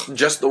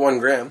 Just the 1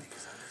 gram.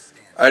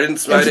 I didn't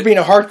smoke. And for being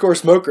a hardcore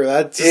smoker,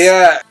 that's just...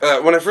 Yeah.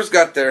 When I first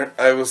got there,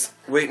 I was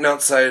waiting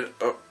outside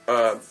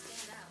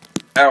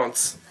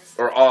Ounce,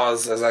 or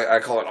Oz, as I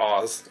call it,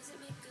 Oz.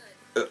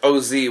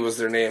 OZ was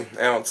their name,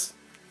 Ounce.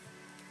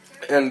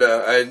 And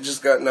I had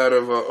just gotten out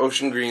of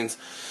Ocean Greens.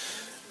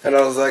 And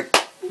I was like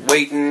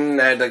waiting.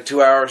 I had like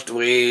 2 hours to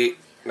wait.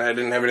 And I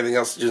didn't have anything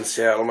else to do in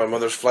Seattle. My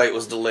mother's flight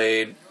was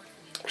delayed.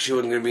 She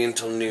wasn't going to be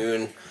until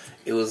noon.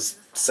 It was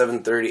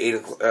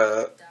 7:30,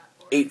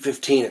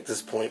 8:15 at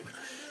this point.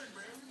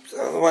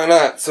 So why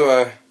not? So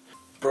I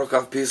broke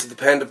off a piece of the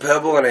Panda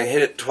Pebble and I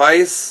hit it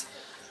twice.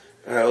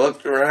 And I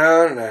looked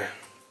around and I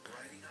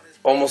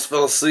almost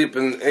fell asleep.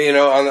 And, you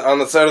know, on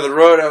the side of the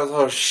road, I was,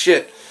 oh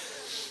shit.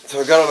 So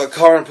I got out of the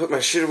car and put my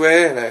shit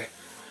away and I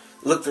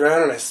looked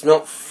around and I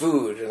smelt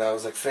food. And I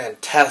was like,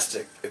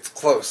 fantastic. It's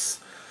close.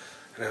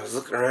 And I was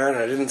looking around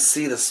and I didn't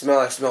see the smell.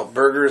 I smelled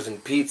burgers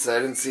and pizza. I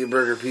didn't see a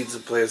burger pizza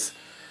place.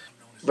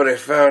 But I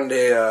found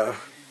a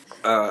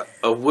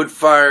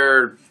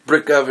wood-fired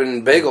brick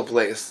oven bagel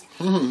place.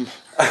 And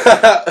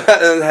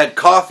it had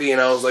coffee and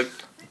I was like,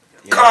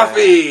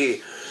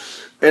 coffee!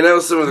 And that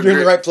was some of the You're in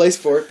the right place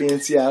for it, being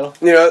in Seattle.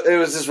 You know, it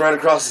was just right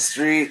across the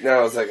street and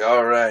I was like,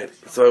 alright.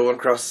 So I went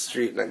across the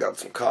street and I got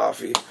some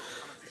coffee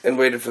and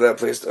waited for that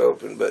place to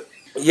open. But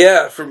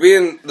yeah, for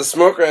being the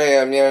smoker I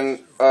am, yeah,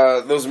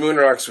 those moon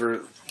rocks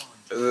were,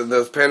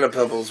 those Panda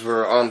Pebbles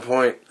were on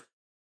point.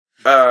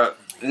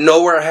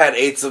 Nowhere had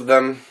 8s of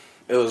them.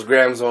 It was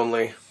grams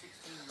only.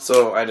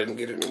 So I didn't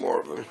get any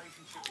more of them.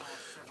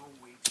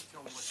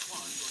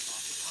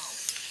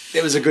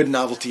 It was a good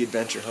novelty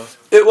adventure, huh?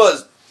 It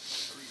was.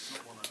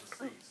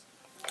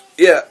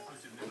 Yeah.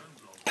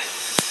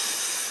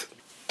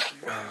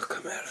 Oh,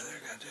 come out of there,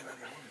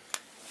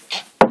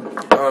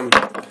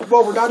 goddammit.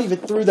 Well, we're not even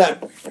through that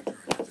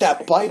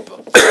pipe.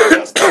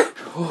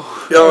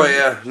 Oh,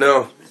 yeah,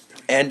 no.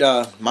 And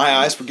my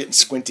eyes were getting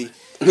squinty.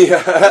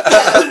 Yeah.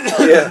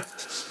 Yeah.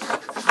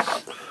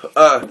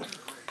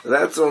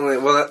 That's only,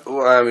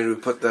 I mean, we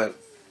put that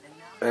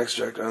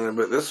extract on there,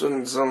 but this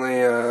one's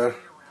only,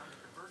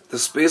 the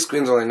Space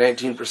Queen's only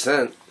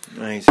 19%.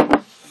 Nice.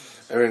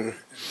 I mean,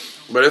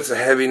 but it's a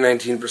heavy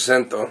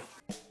 19% though.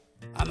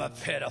 I'm a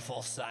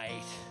pitiful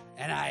sight,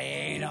 and I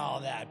ain't all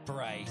that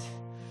bright.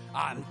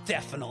 I'm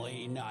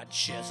definitely not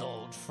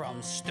chiseled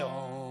from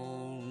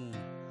stone.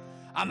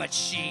 I'm a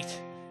cheat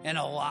and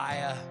a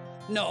liar,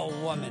 no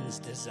woman's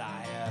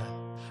desire.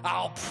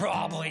 I'll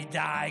probably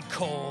die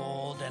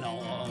cold and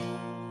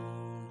alone.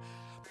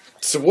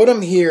 So what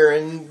I'm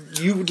hearing,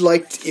 you would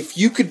like, if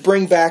you could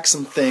bring back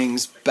some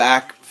things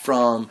back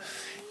from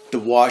the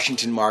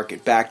Washington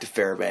market back to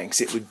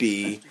Fairbanks, it would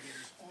be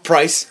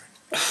price,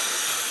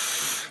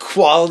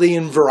 quality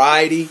and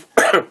variety,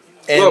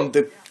 and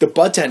the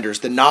bud tenders,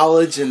 the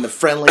knowledge and the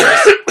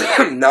friendliness.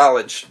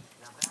 Knowledge.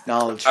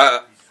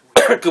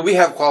 Could we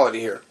have quality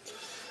here?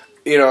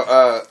 You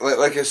know,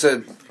 like I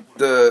said,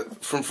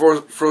 from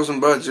Frozen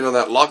Buds, you know,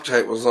 that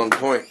Loctite was on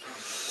point.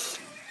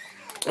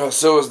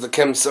 So was the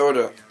Chem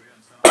Soda.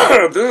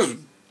 There's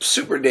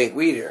super dank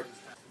weed here.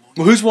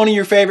 Well, who's one of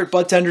your favorite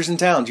bud tenders in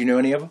town? Do you know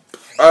any of them?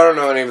 I don't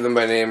know any of them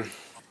by name.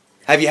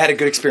 Have you had a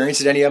good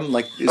experience at any of them?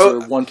 Like, is there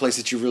one place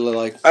that you really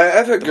like?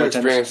 I've had good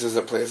experiences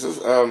at places.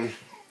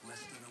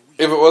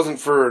 If it wasn't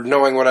for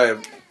knowing what I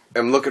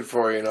am looking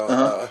for, you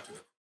know,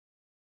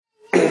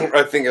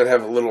 I think I'd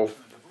have a little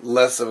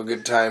less of a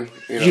good time.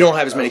 You don't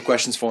have as many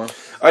questions for them?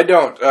 I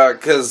don't,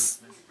 because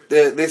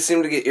they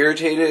seem to get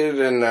irritated,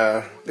 and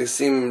they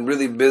seem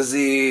really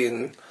busy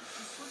and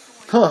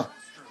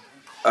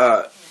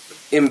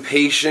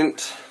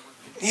impatient.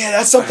 Yeah,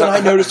 that's something I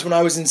noticed when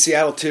I was in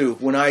Seattle, too.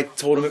 When I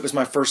told them it was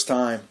my first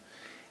time.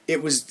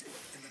 It was...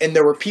 And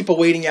there were people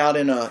waiting out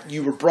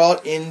you were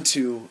brought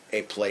into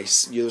a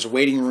place. There was a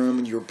waiting room,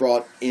 and you were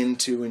brought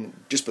into, and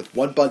just with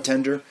one bud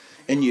tender,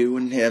 and you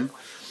and him.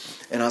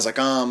 And I was like,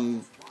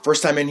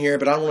 first time in here,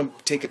 but I don't want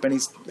to take up any...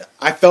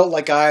 I felt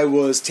like I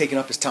was taking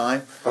up his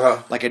time.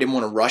 Like I didn't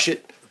want to rush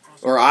it.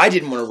 Or I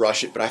didn't want to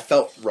rush it, but I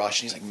felt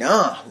rushed. And he's like,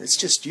 nah, it's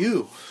just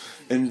you.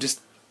 And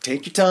just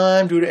take your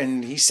time, do it.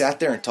 And he sat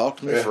there and talked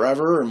to me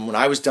forever. And when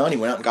I was done, he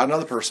went out and got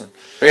another person.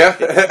 Yeah.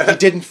 He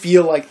didn't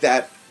feel like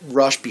that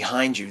rush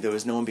behind you. There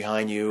was no one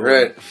behind you.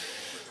 Right.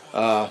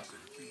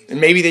 And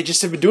maybe they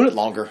just have been doing it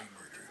longer.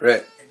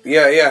 Right.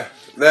 Yeah.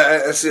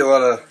 I see a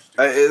lot of...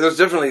 there's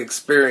definitely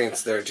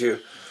experience there, too.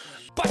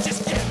 But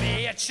just give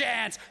me a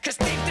chance, cause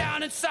deep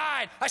down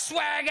inside, I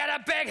swear I got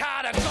a big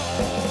heart of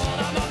gold.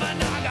 I'm a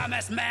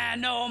monogamous man,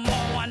 no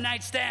more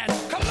one-night stands.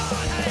 Come on,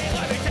 honey,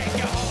 let me take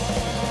you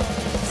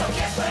home. So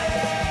kiss me,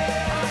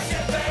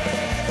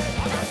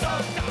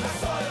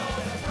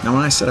 Now,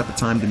 when I set up a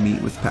time to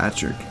meet with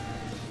Patrick,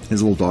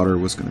 his little daughter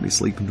was going to be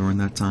sleeping during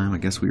that time. I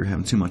guess we were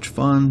having too much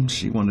fun.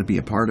 She wanted to be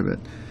a part of it.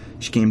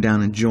 She came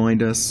down and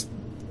joined us.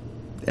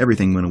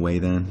 Everything went away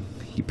then.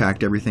 He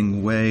packed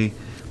everything away.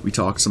 We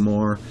talked some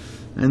more.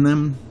 And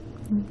then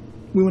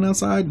we went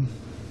outside,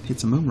 hit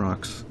some moon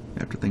rocks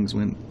after things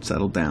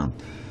settled down.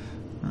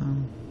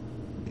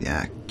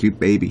 Yeah, cute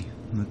baby.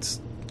 That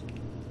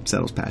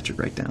settles Patrick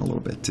right down a little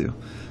bit, too.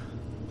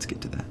 Let's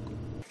get to that.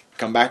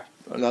 Come back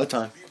another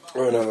time.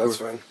 Oh, no, that's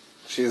fine.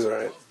 She's all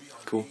right.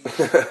 Cool.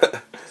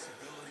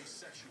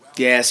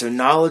 Yeah, so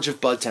knowledge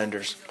of bud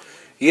tenders.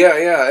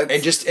 Yeah.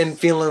 And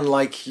feeling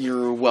like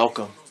you're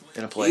welcome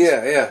in a place.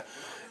 Yeah.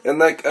 And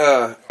like,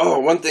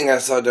 one thing I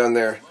saw down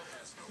there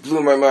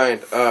blew my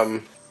mind.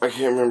 I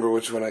can't remember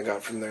which one I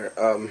got from there.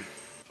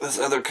 This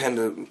other kind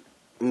of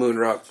moon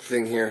rock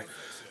thing here.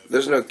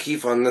 There's no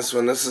keef on this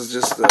one. This is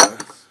just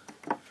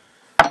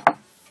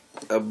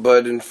a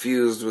bud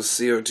infused with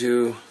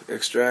CO2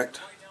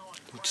 extract.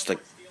 Just like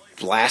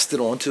blasted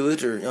onto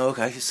it, or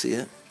okay, I can see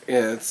it.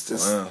 Yeah, it's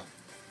just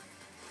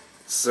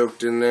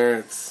soaked in there.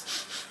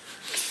 It's,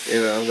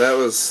 that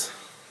was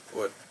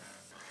what,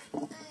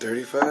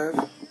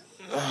 35?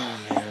 Oh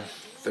man,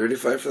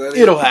 35 for that.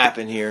 It'll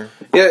happen here.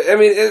 Yeah, I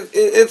mean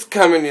it's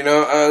coming.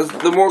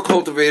 The more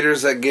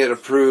cultivators that get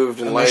approved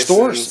and licensed.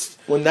 Stores.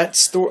 When that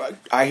store,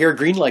 I hear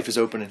Green Life is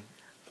opening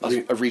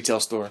a retail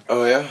store.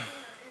 Oh yeah.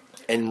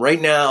 And right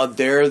now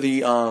they're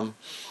the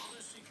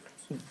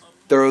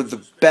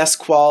best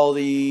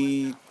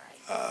quality,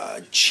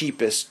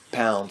 cheapest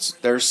pounds.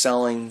 They're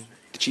selling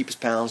the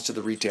cheapest pounds to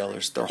the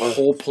retailers. Their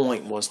whole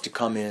point was to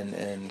come in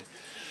and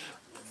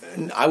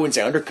I wouldn't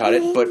say undercut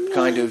it, but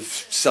kind of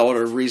sell it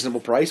at a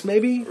reasonable price,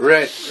 maybe.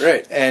 Right.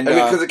 And I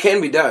mean, because it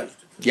can be done.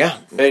 Yeah.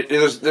 Like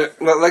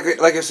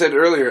I said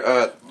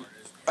earlier,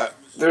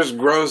 there's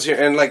grows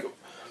here, and like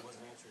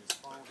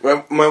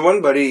my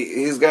one buddy,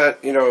 he's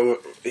got he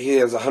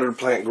has 100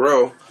 plant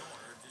grow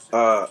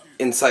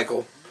in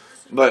cycle,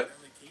 but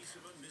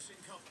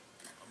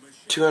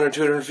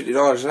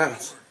 $250 an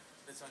ounce.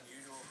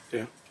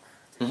 Yeah.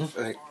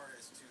 Mm-hmm. Like,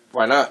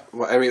 why not?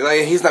 I mean,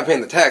 like, he's not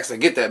paying the tax. I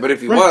get that, but if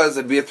he was,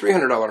 it'd be a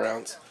 $300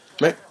 ounce.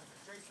 Right.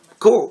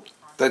 Cool.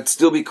 That'd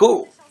still be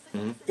cool.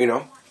 Mm-hmm.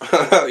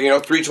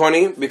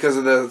 $320 because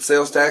of the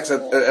sales tax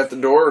at the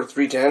door, or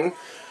 $310.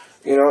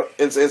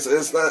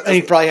 It's not. And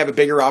you'd probably have a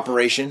bigger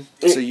operation,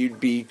 so you'd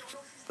be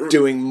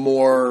doing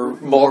more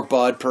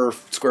bud per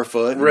square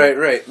foot.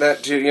 Right.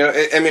 That too.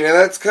 And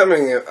that's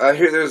coming. I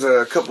hear there's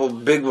a couple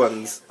big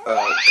ones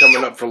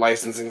coming up for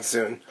licensing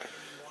soon.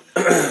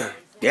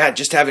 Yeah,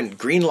 just having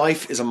Green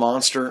Life is a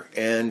monster,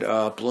 and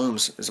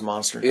Blooms is a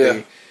monster.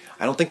 Yeah.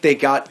 I don't think they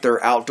got their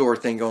outdoor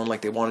thing going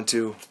like they wanted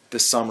to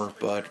this summer,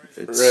 but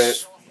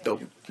it's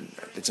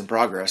in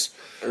progress.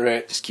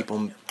 Right. Just keep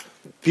them.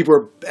 People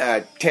are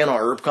at Tana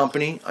Herb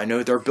Company. I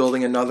know they're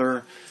building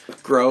another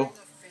grow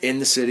in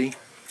the city.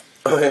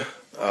 Oh yeah.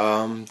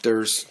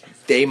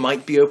 They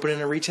might be opening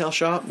a retail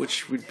shop,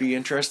 which would be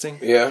interesting.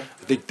 Yeah.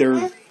 I think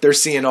they're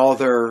seeing all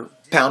their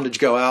poundage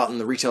go out, and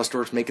the retail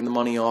store's making the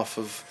money off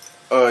of.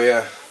 Oh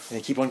yeah. And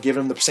they keep on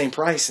giving them the same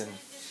price, and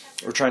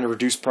we're trying to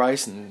reduce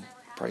price, and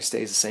price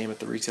stays the same at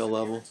the retail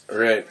level.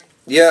 Right.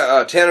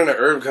 Yeah. Tanana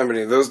Herb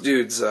Company. Those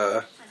dudes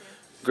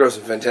grow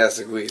some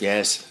fantastic weed.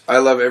 Yes. I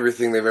love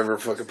everything they've ever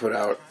fucking put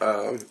out.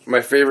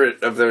 My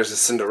favorite of theirs is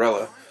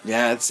Cinderella.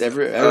 Yeah, it's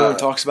everyone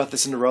talks about the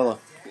Cinderella.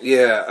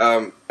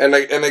 Yeah, and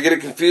I get it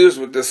confused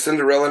with the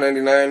Cinderella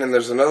 99, and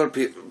there's another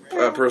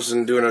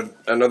person doing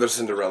another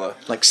Cinderella,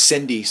 like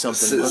Cindy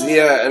something.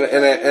 Yeah,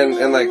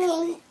 and like,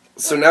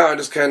 so now I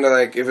just kind of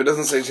like, if it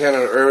doesn't say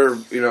Tanana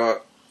Herb, you know,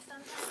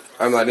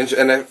 I'm not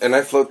interested. And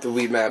I float the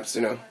weed maps,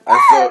 you know,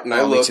 I float and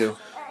I look. Me too.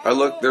 I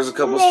look. There's a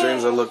couple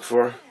strains I look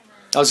for.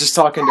 I was just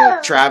talking to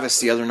Travis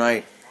the other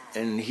night,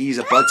 and he's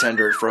a bud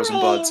tender at Frozen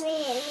Buds,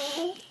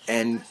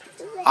 and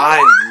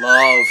I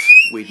love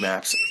weed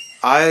maps.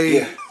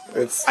 I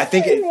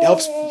think it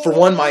helps, for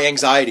one, my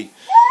anxiety.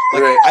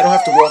 Like, right. I don't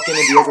have to walk in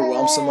and be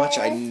overwhelmed so much.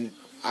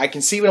 I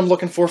can see what I'm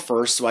looking for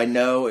first, so I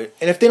know. And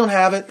if they don't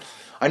have it,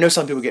 I know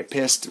some people get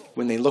pissed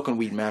when they look on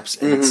weed maps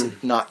and it's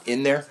not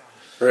in there.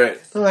 Right.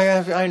 Like,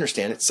 I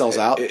understand. It sells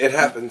out. It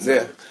happens,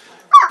 yeah.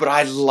 But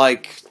I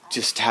like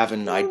just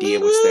having an idea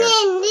what's there.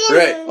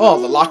 Right. Oh,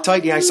 the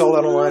Loctite, yeah, I saw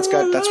that online.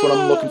 That's what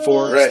I'm looking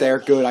for. Right. It's there.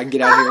 Good. I can get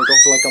out here. I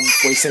don't feel like I'm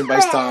wasting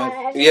anybody's time.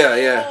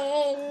 Yeah.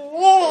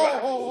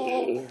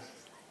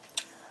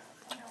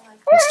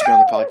 Wants to be on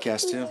the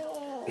podcast too.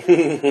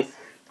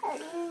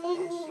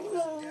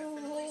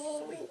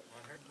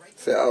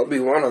 So I'll be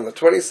one on the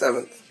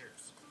 27th.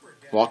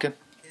 Walking?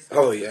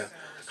 Oh yeah.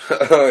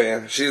 Oh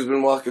yeah. She's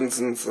been walking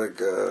since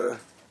like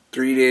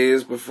 3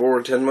 days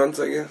before 10 months,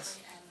 I guess.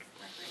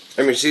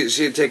 I mean,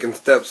 she had taken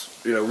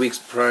steps, you know, weeks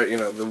prior, you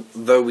know,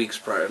 the weeks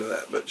prior to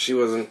that, but she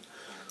wasn't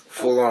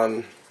full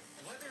on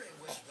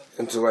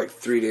until like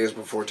 3 days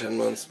before 10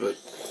 months. But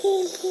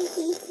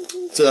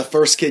so the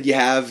first kid you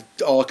have,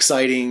 all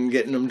exciting,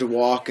 getting them to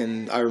walk,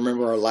 and I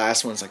remember our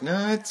last one's like,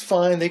 no, it's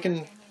fine, they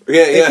can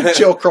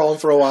chill crawling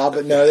for a while,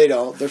 but no, they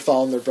don't. They're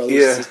following their brothers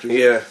and sisters.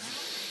 Yeah,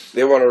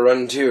 they want to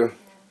run too.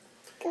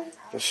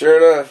 Well, sure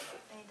enough,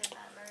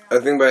 I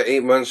think by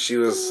 8 months she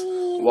was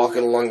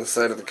walking along the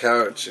side of the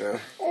couch, you know.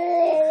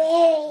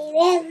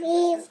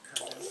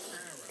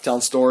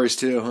 Telling stories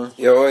too, huh?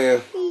 Yeah, oh yeah.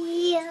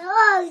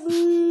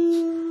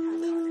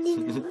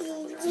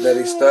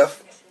 Betty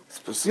stuff.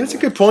 That's a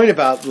good point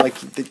about, like,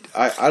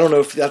 I don't know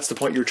if that's the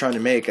point you were trying to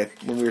make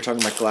when we were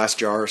talking about glass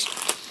jars.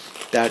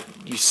 That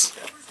you,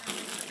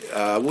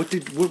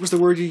 what was the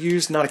word you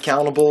used? Not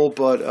accountable,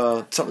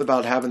 but something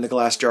about having the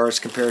glass jars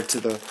compared to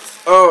the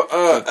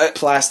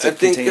plastic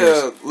containers.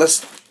 I think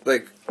less,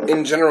 like,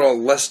 in general,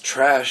 less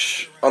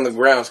trash on the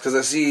grounds, because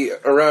I see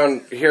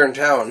around here in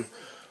town,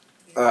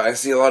 I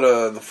see a lot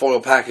of the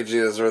foil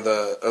packages or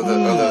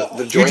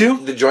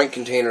the joint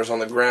containers on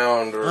the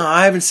ground. Or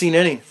I haven't seen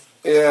any.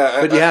 Yeah,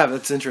 but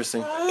that's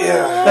interesting.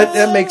 Yeah,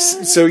 that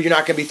makes so you're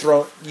not going to be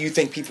throwing. You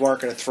think people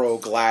aren't going to throw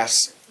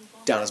glass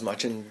down as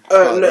much? And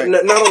right?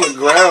 Not on the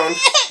ground.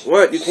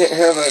 What? You can't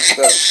have that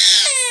stuff.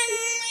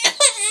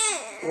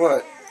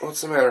 What?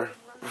 What's the matter?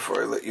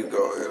 Before I let you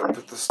go, I gotta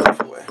put this stuff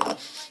away.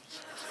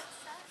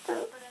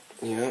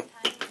 Yeah,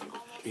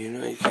 you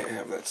know you can't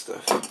have that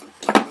stuff.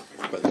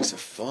 But these are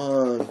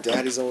fun.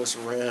 Daddy's always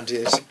around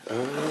it.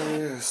 Oh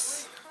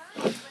yes.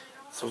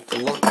 That's what the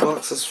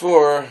lockbox is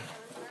for.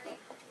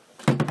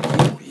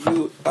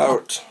 You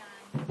out,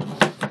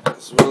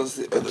 as well as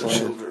the other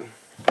children.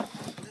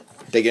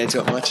 They get into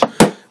it much?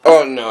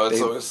 Oh no,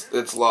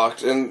 it's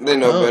locked, and they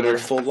know better.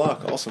 Full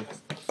lock, awesome.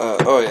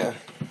 Oh yeah.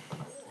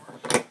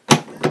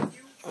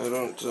 I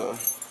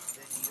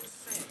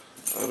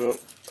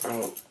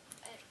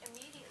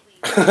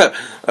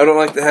don't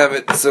like to have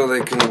it so they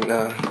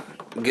can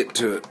get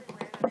to it.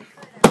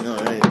 No,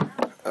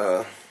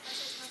 right.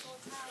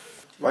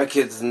 My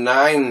kid's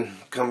 9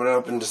 coming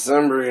up in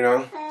December, you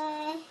know.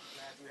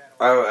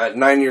 At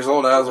 9 years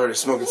old, I was already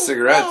smoking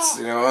cigarettes,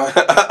 you know,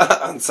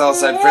 on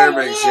Southside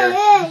Fairbanks here.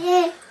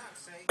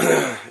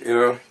 You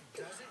know,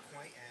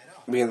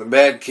 being the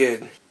bad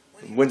kid.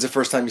 When's the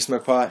first time you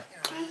smoked pot?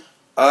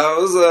 I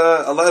was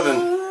 11.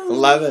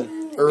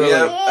 11? Early.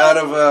 Yeah, out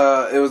of,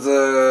 it was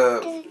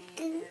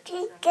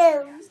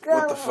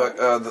what the fuck,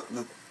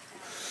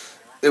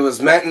 it was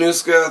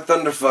Matanuska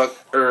Thunderfuck,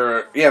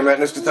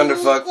 Matanuska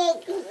Thunderfuck,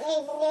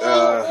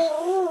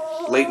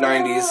 late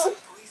 90s.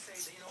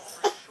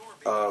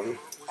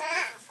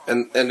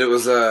 And it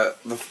was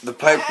the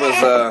pipe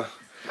was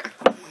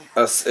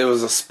it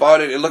was a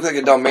spotted. It looked like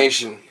a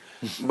Dalmatian,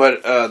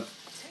 but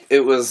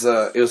it was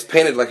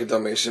painted like a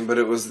Dalmatian, but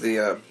it was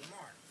the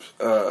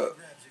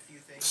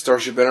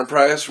Starship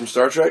Enterprise from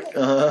Star Trek.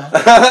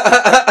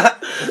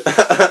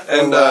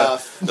 And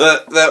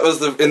that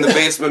was in the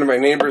basement of my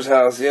neighbor's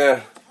house.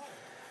 Yeah.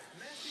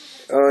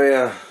 Oh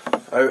yeah,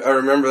 I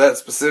remember that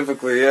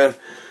specifically. Yeah,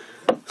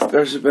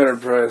 Starship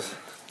Enterprise.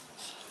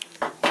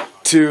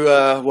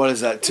 To, what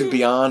is that? To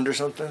Beyond or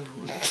something?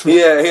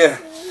 Yeah.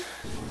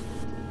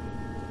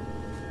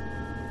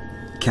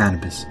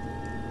 Cannabis.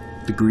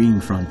 The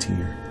green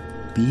frontier.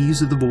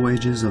 These are the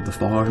voyages of the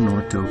far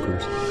North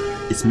Tokers.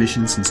 its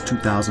mission since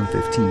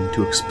 2015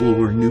 to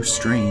explore new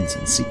strains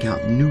and seek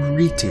out new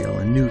retail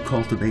and new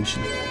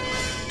cultivation,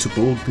 to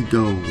boldly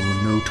go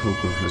where no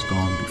toker has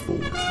gone before.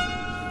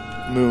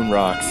 Moon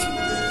rocks.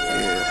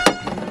 Yeah.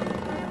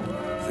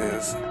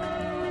 It's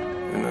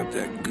not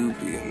that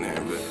goopy in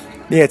there, but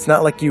Yeah, it's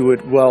not like you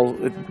would,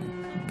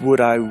 what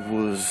I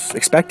was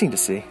expecting to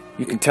see.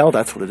 You can tell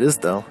that's what it is,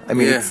 though. I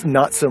mean, Yeah. it's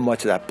not so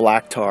much of that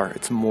black tar.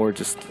 It's more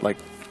just like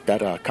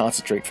that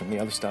concentrate from the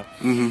other stuff.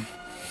 Mm-hmm.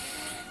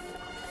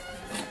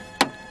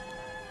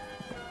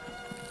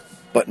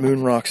 But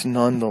moon rocks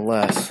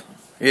nonetheless.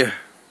 yeah.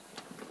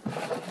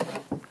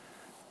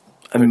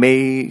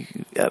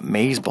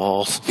 Maze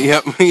balls.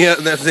 Yep.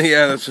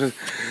 That's what.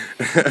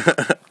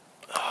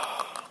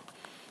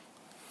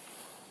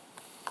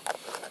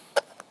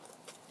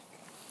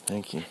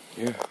 Thank you.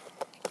 Yeah.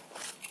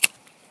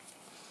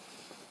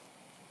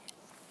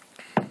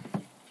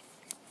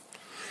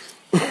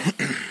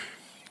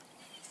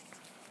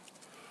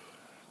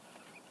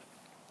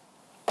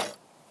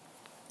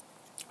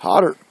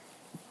 Hotter.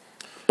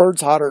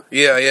 Bird's hotter.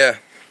 Yeah,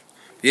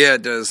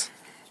 it does.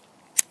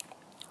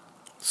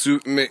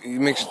 It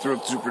makes your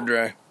throat super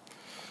dry.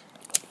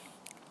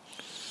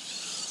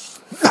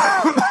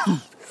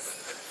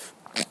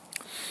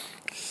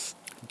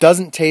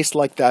 Doesn't taste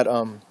like that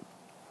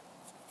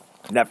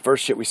that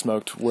first shit we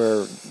smoked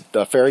where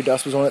the fairy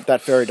dust was on it. That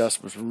fairy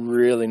dust was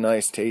really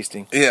nice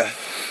tasting. Yeah.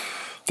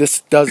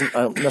 This doesn't,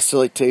 I don't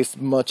necessarily taste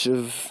much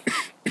of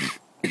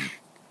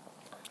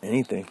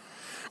anything.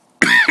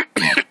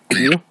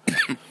 You?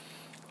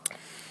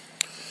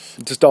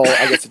 Just all,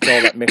 I guess it's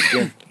all that mixed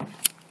in.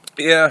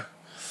 Yeah.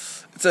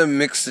 It's a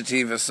mixed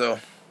sativa, so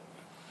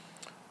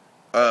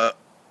I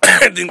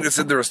think they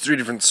said there was 3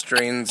 different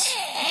strains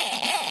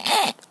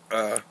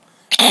of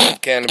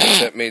cannabis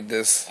that made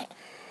this.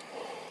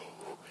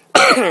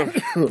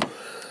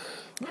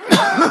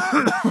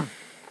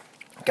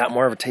 Got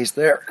more of a taste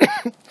there.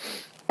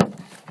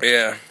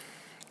 Yeah.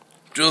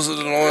 Drizzled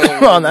in oil.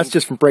 Oh, and that's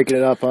just from breaking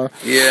it up, huh?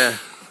 Yeah.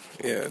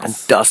 Yeah. And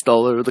dust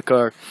all over the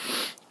car.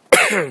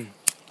 Yeah,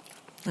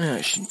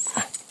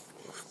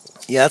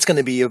 that's going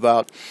to be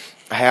about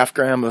a half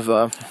gram of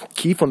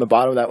keef on the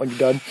bottom of that when you're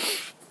done.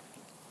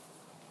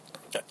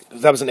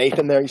 That was an eighth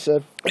in there, you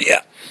said?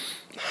 Yeah.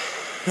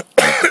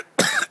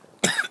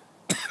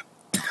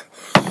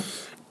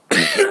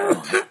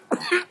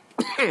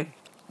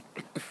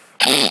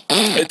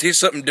 It tastes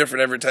something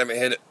different every time I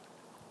hit it.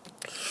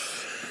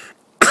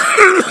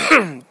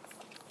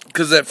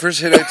 Because that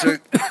first hit I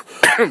took...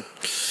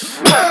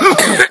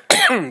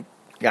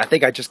 Yeah, I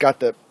think I just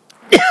got a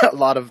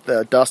lot of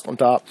the dust on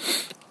top.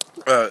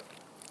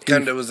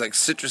 Kind of was like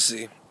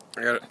citrusy.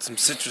 I got some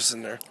citrus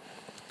in there.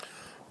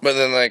 But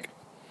then like...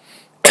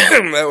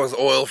 that was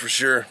oil for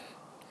sure.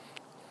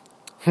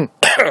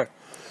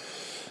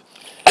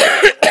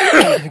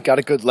 Got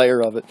a good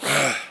layer of it.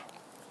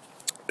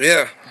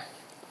 Yeah.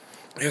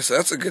 Yes,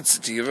 that's a good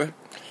sativa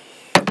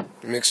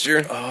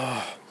mixture.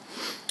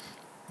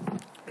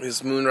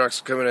 This Moon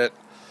Rock's coming at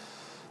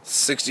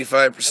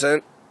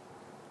 65%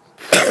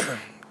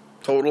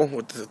 total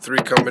with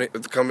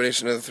the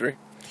combination of the 3.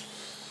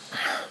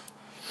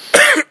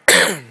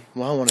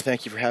 Well, I want to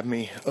thank you for having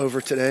me over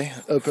today.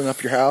 Open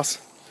up your house.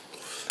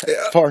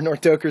 Yeah. Far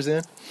North Tokers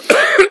in.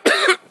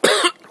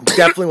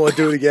 Definitely want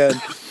to do it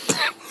again.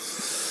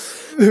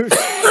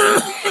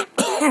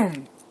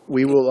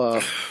 We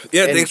will.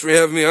 Yeah, thanks for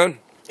having me on.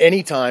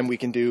 Anytime we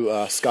can do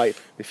Skype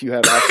if you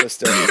have access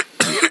to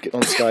get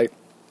on Skype.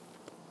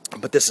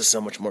 But this is so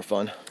much more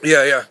fun.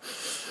 Yeah.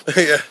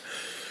 Yeah.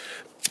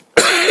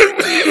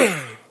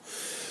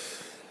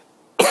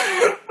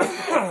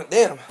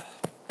 Damn.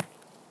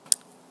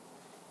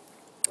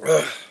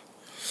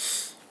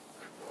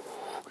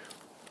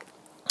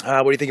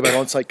 What do you think about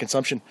on-site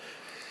consumption?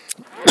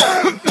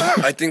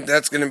 I think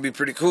that's going to be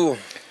pretty cool.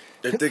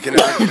 They're thinking of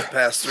it to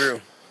pass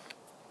through.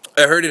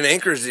 I heard in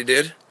Anchorage they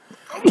did.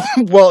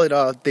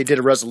 Well, they did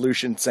a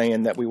resolution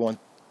saying that we want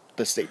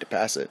the state to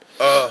pass it.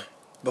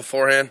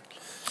 Beforehand?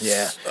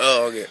 Yeah.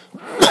 Oh, okay.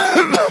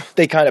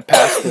 They kind of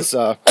passed this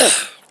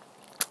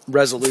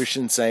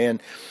resolution saying,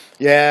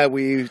 yeah,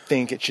 we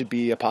think it should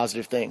be a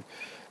positive thing.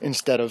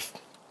 Instead of,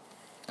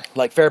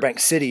 like,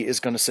 Fairbanks City is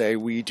going to say,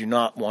 we do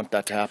not want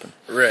that to happen.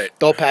 Right.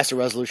 They'll pass a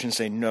resolution and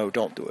say, no,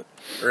 don't do it.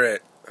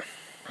 Right.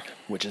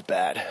 Which is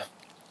bad.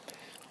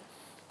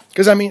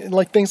 Because, I mean,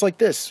 like, things like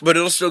this. But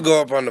it'll still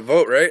go up on the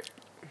vote, right?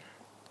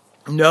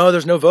 No,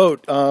 there's no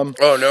vote. Oh,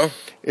 no?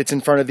 It's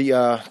in front of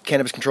the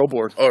Cannabis Control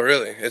Board. Oh,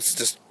 really? It's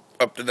just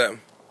up to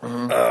them.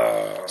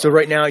 So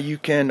right now you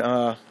can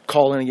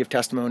call in and give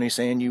testimony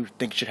saying you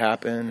think it should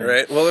happen.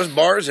 Right. Well, there's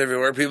bars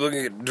everywhere. People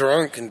can get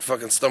drunk and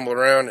fucking stumble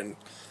around and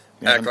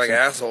act like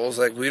assholes.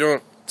 Like,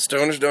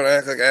 stoners don't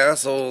act like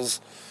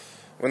assholes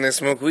when they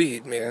smoke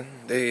weed, man.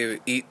 They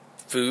eat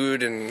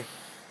food and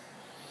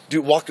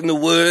walk in the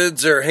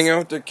woods or hang out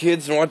with their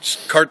kids and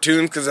watch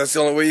cartoons because that's the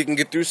only way you can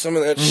get through some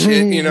of that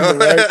shit, you know?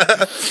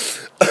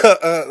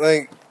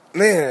 Like,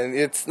 man,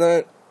 it's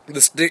not...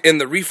 and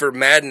the reefer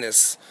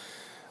madness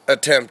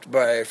attempt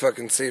by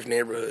fucking Safe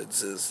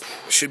Neighborhoods they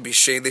should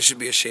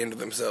be ashamed of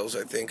themselves,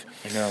 I think.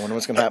 I know. I wonder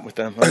what's going to happen with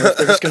them. I don't know if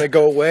they're just going to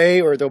go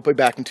away or they'll be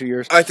back in 2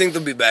 years. I think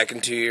they'll be back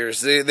in 2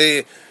 years.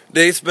 They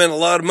spent a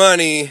lot of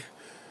money,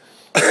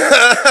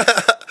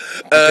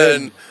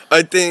 and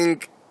I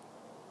think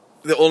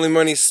the only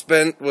money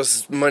spent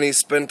was money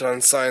spent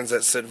on signs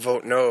that said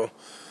 "Vote No,"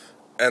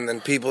 and then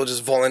people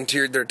just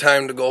volunteered their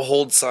time to go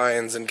hold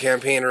signs and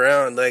campaign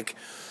around. Like,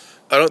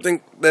 I don't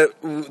think that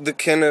the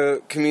kind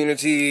of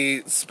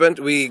community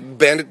we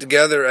banded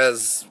together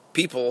as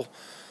people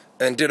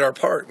and did our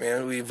part,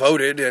 man. We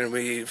voted and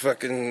we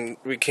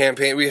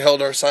campaigned, we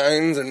held our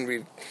signs,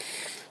 and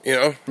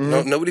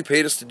nobody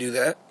paid us to do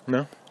that.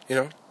 No.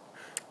 Yeah,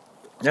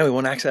 we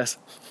want access.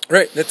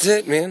 Right, that's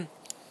it, man.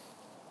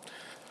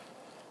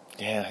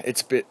 Yeah,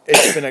 it's been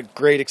a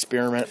great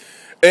experiment.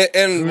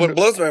 And what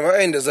blows my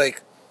mind is,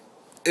 like,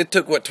 it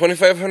took,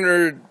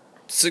 2,500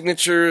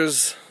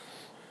 signatures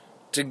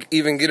to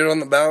even get it on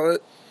the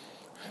ballot?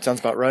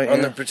 Sounds about right.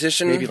 On the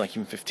petition? Maybe like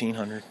even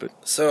 1,500, but...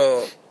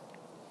 So,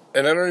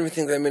 and I don't even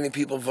think that many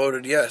people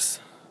voted yes.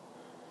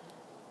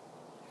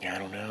 Yeah, I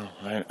don't know.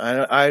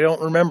 I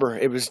don't remember.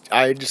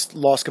 I just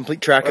lost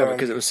complete track of it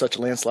because it was such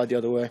a landslide the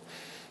other way.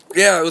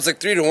 Yeah, it was like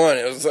 3-1.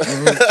 It was.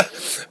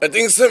 I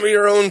think some of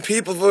your own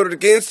people voted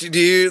against you,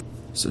 dude.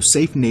 So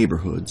Safe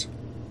Neighborhoods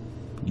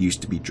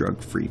used to be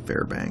drug-free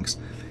Fairbanks.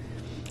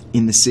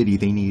 In the city,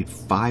 they needed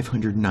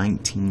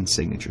 519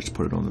 signatures to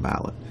put it on the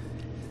ballot.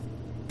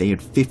 They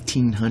had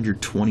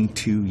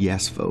 1,522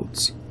 yes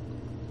votes.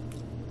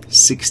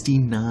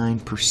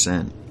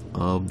 69%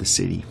 of the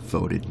city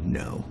voted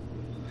no.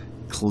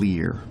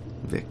 Clear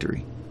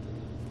victory.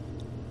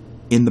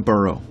 In the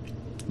borough,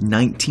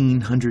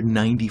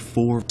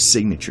 1,994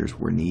 signatures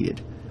were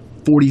needed.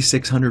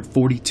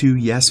 4,642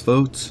 yes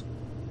votes.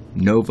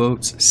 No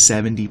votes,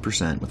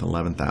 70% with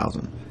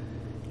 11,000.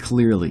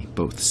 Clearly,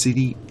 both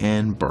city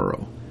and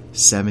borough,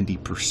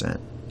 70%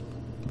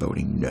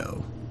 voting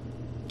no.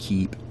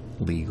 Keep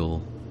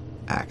legal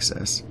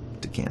access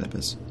to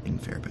cannabis in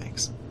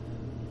Fairbanks.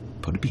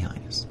 Put it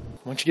behind us.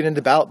 Once you get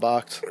into ballot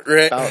box,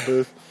 right. ballot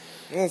booth,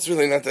 well, it's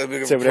really not that big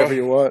of a say whatever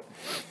you want.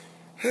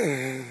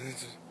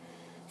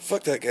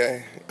 Fuck that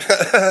guy.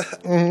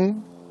 Mm-hmm.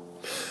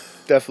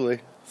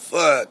 Definitely.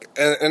 Fuck,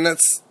 and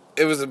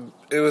it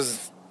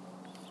was.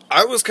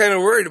 I was kind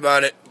of worried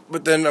about it,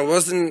 but then I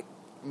wasn't.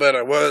 But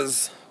I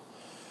was.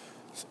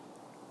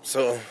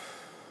 So.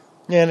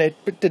 Yeah, and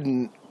it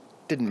didn't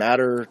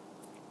matter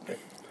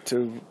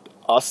to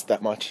us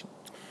that much.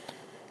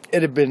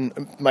 It'd have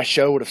been, my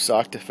show would have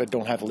sucked if I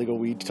don't have illegal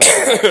weed to talk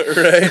about.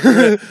 Right.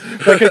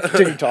 I could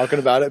continue talking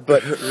about it,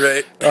 but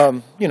right.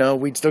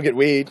 We'd still get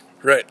weed.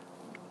 Right.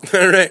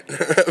 Right.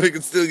 We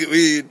could still get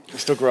weed.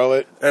 Still grow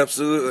it.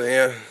 Absolutely.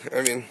 Yeah.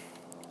 I mean,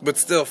 but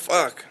still,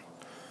 fuck.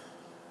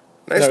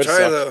 Nice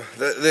try though.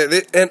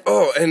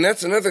 And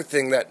that's another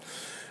thing that.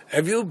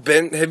 Have you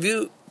been in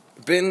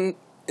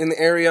the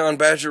area on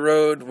Badger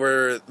Road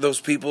where those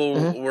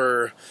people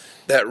were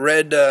that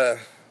red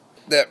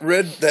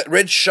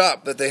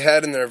shop that they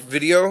had in their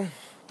video?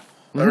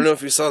 I don't know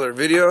if you saw their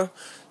video.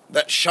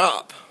 That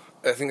shop,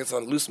 I think it's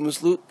on Loose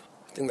Moose Loop.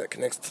 I think that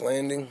connects to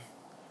Landing.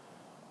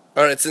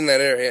 Or it's in that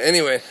area.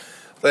 Anyway,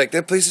 like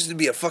that place used to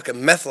be a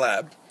fucking meth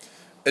lab,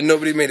 and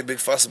nobody made a big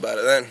fuss about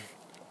it then.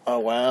 Oh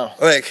wow!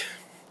 Like,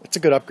 it's a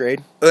good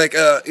upgrade. Like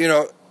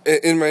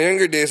in my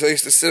younger days, I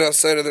used to sit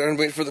outside of there and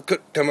wait for the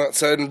cook to come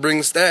outside and bring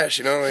the stash,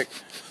 and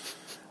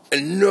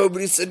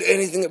nobody said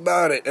anything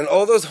about it. And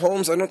all those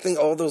homes, I don't think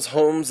all those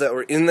homes that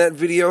were in that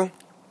video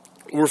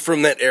were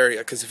from that area.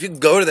 Because if you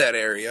go to that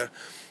area,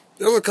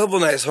 there were a couple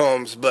nice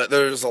homes, but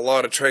there's a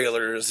lot of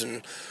trailers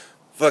and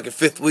fucking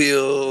fifth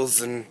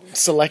wheels and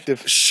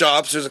selective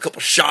shops. There's a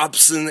couple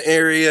shops in the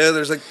area.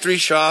 There's like 3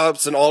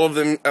 shops, and all of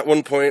them at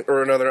one point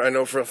or another, I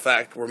know for a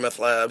fact, were meth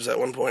labs at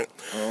one point.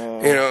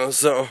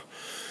 So...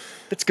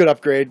 It's a good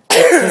upgrade.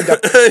 Cleaned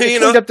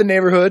up the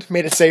neighborhood,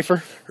 made it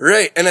safer.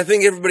 Right, and I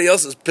think everybody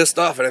else is pissed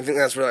off, and I think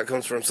that's where that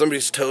comes from.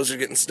 Somebody's toes are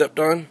getting stepped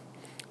on.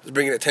 It's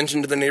bringing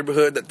attention to the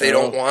neighborhood that they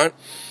don't want.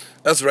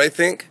 That's what I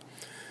think.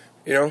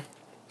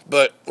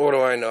 But what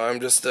do I know? I'm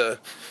just a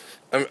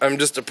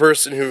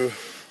person who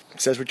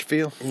says what you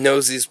feel.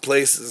 Knows these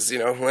places.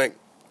 Like,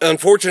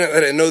 unfortunate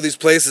that I know these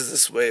places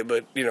this way,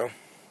 but you'll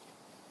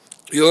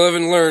live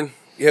and learn.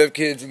 You have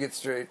kids, you get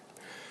straight.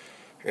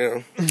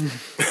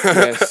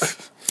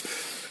 Yes.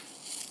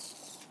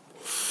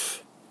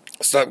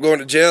 Stop going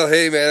to jail.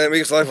 Hey, man, that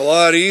makes life a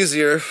lot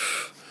easier.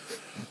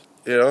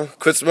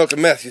 Quit smoking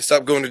meth. You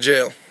stop going to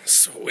jail.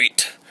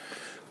 Sweet.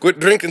 Quit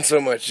drinking so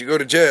much. You go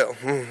to jail.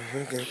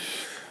 Okay.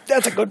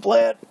 That's a good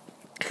plan.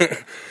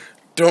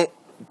 Don't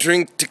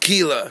drink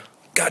tequila.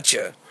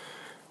 Gotcha.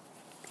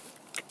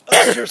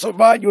 Sure, so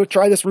you would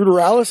try this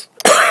Ruderalis?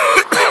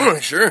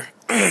 Sure.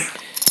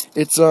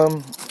 It's,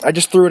 I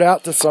just threw it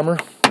out this summer.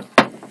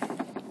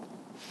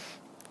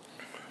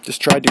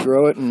 Just tried to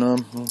grow it,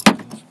 and,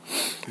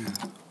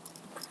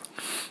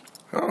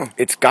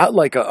 it's got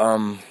like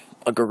a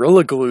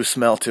Gorilla Glue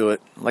smell to it.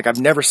 Like I've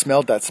never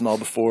smelled that smell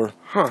before.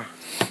 Huh.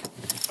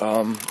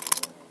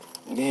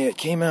 Yeah, it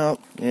came out.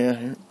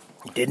 Yeah,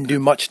 didn't do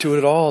much to it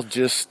at all.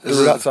 Just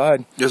threw it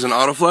outside. There's an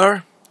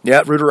autoflower?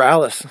 Yeah,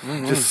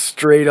 Ruderalis. Just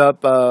straight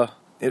up.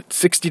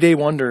 60-day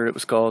wonder. It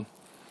was called.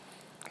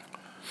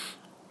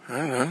 I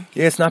don't know.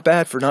 Yeah, it's not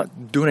bad for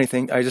not doing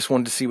anything. I just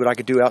wanted to see what I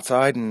could do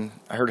outside, and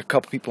I heard a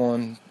couple people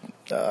on,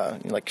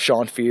 like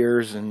Sean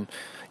Fears and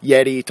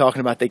Yeti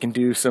talking about they can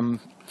do some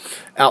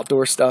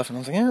outdoor stuff, and I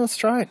was like, yeah, let's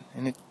try it.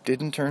 And it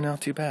didn't turn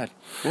out too bad.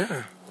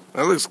 Yeah,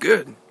 that looks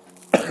good.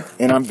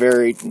 And I'm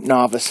very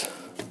novice.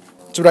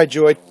 That's what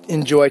I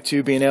enjoy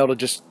too, being able to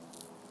just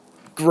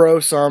grow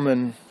some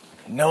and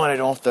knowing I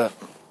don't have to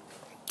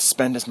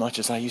spend as much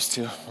as I used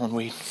to on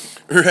weed.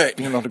 Right.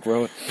 Being able to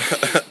grow it.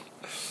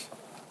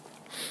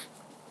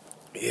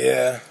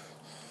 Yeah.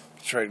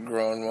 Tried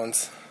growing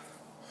once.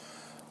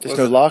 There's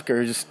no luck,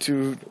 or just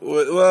too.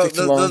 Well, takes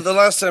too long? the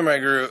last time I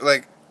grew,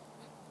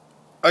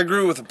 I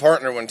grew with a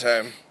partner one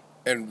time,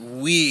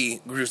 and we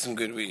grew some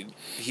good weed.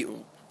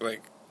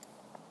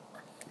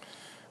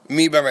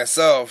 Me by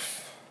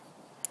myself,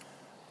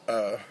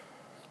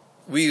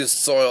 we used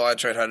soil. I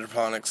tried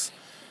hydroponics.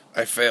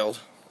 I failed.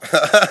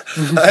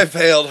 I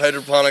failed.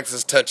 Hydroponics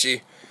is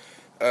touchy.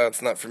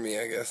 It's not for me,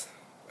 I guess.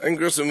 I can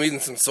grow some weed in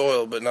some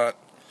soil, but not.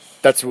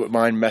 That's what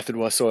my method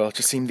was. Soil. It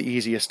just seemed the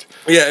easiest.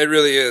 Yeah, it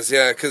really is.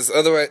 Yeah, because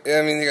otherwise,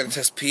 I mean, you got to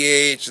test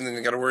pH, and then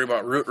you got to worry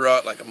about root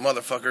rot like a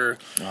motherfucker.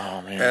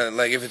 Oh man. And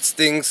like if it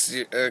stinks,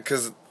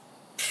 because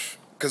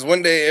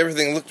one day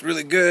everything looked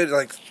really good,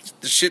 like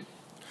the shit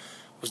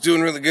was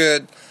doing really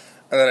good,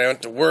 and then I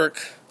went to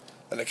work,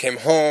 and I came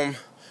home,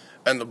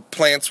 and the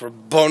plants were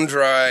bone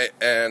dry,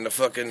 and the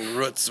fucking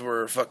roots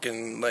were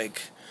fucking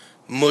like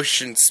mush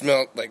and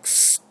smelled like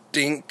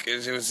stink.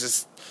 It was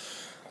just.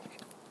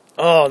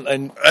 Oh,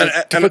 and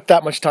to put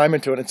that much time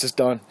into it, it's just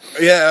done.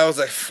 Yeah, I was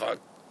like, fuck.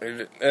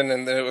 And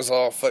then it was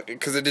all fucking,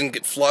 because it didn't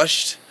get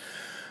flushed.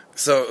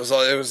 So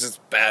it was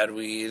just bad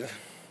weed.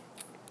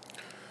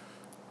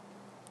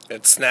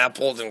 It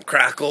snappled and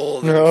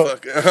crackled. No.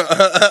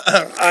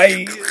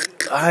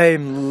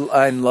 And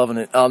I'm loving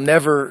it. I'll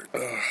never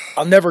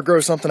grow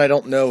something I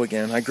don't know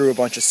again. I grew a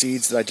bunch of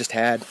seeds that I just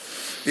had.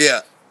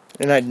 Yeah.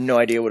 And I had no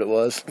idea what it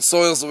was.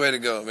 Soil's the way to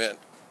go, man.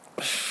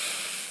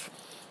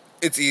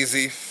 It's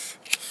easy.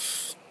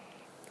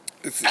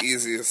 It's the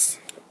easiest.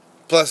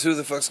 Plus, who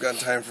the fuck's got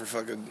time for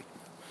fucking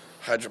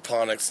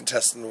hydroponics and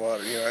testing the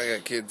water? You know, I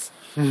got kids.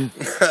 You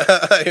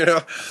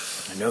know?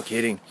 No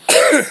kidding.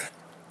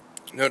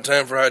 No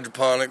time for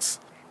hydroponics.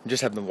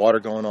 Just having the water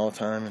going all the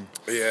time. And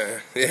Yeah.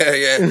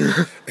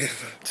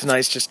 it's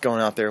nice just going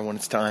out there when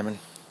it's time and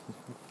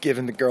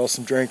giving the girls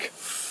some drink.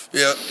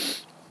 Yeah.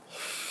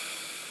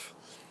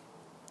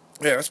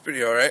 Yeah, that's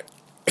pretty alright.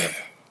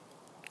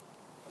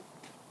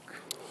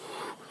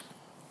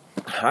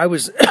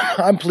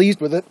 I'm pleased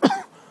with it.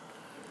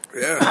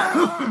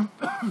 Yeah.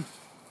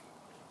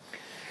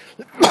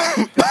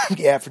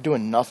 Yeah, for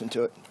doing nothing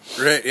to it.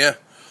 Right, yeah.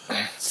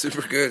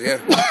 Super good,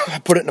 yeah. I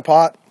put it in a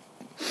pot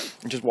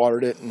and just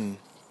watered it, and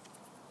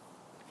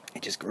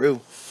it just grew.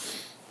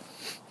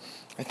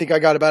 I think I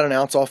got about an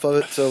ounce off of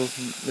it, so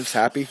I was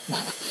happy.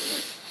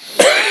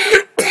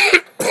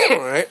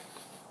 Alright.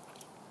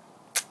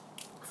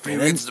 Free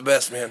weed's the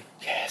best, man.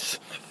 Yes.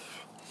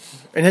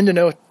 And then to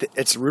know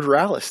it's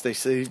Ruderalis, they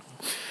say,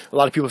 a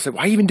lot of people say,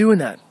 why are you even doing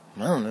that?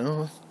 I don't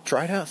know.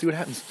 Try it out, see what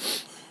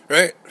happens.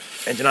 Right.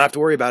 And to not have to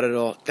worry about it at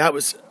all.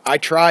 I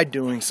tried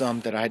doing some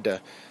that I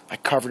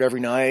covered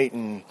every night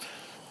and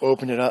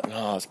opened it up, and it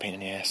was a pain in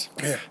the ass.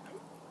 Yeah.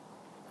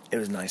 It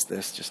was nice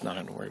just not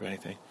having to worry about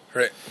anything.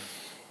 Right.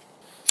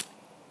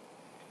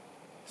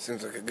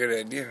 Seems like a good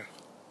idea.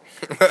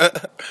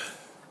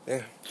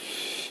 Yeah.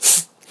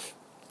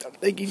 I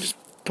think you just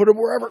put it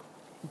wherever.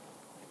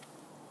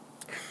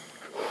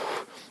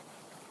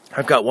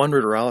 I've got one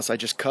Ruderalis I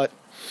just cut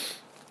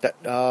that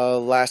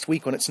last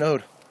week when it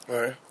snowed.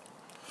 Alright.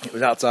 It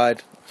was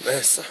outside.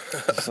 Nice.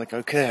 It's like,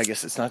 okay, I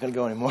guess it's not going to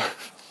go anymore.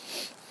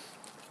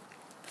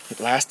 It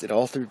lasted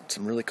all through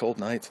some really cold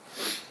nights.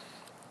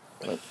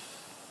 But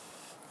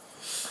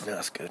no,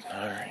 that's good.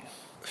 All right.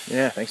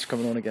 Yeah, thanks for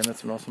coming on again.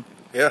 That's been awesome.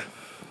 Yeah.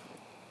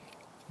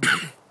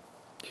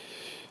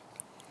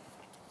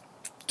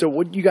 So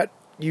what you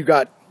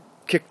got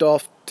kicked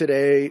off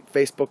today,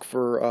 Facebook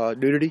for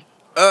nudity?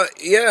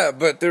 Yeah,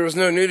 but there was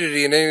no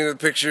nudity in any of the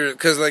pictures,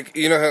 because, like,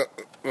 you know how,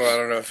 well, I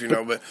don't know if you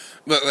know, but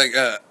like,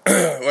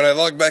 when I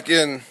logged back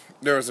in,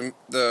 there was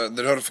the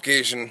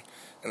notification,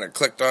 and I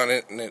clicked on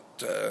it, and it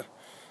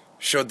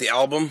showed the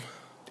album.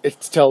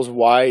 It tells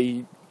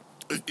why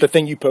the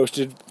thing you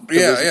posted.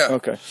 Yeah.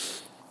 Okay.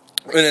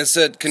 And it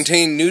said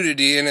contain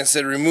nudity, and it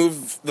said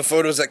remove the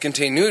photos that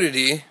contain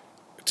nudity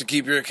to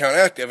keep your account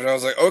active. And I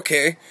was like,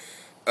 okay,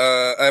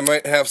 I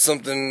might have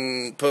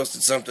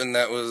posted something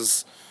that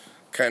was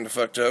kind of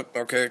fucked up.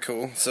 Okay,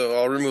 cool. So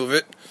I'll remove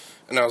it.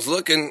 And I was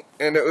looking,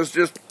 and it was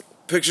just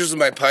pictures of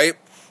my pipe,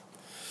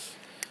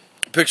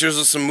 pictures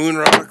of some moon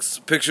rocks,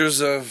 pictures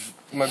of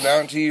my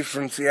bounty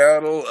from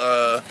Seattle.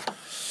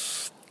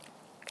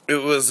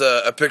 It was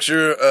a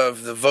picture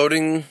of the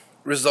voting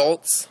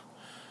results.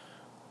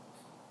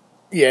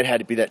 Yeah, it had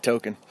to be that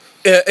token.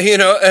 You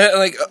know, and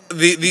like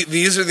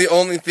these are the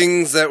only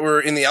things that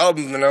were in the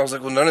album, and I was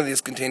like, well, none of these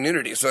contain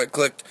nudity. So I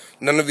clicked,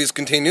 none of these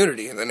contain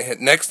nudity, and then I hit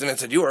next, and it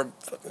said, you are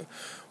fucking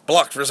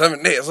blocked for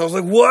 7 days. I was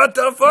like, what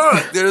the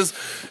fuck? There's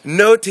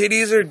no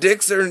titties or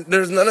dicks, or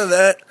there's none of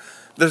that.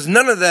 There's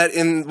none of that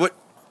in what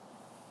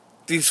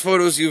these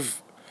photos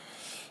you've.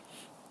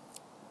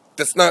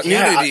 That's not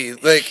nudity.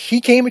 Like, he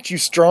came at you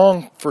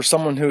strong for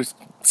someone who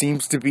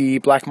seems to be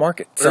black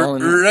market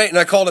selling. Right, and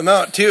I called him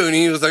out too, and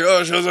he was like,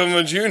 "Oh, shows how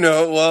much you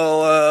know."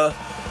 Well,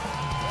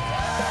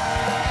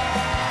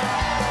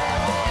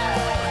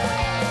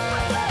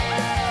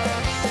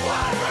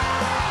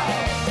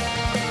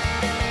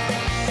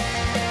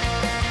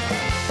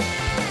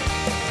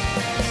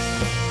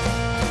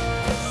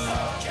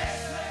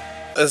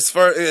 as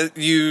far as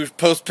you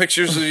post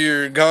pictures of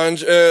your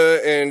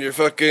ganja and your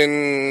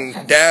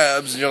fucking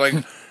dabs, and you're like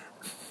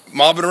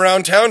mobbing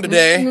around town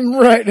today,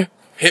 Right.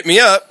 hit me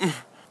up.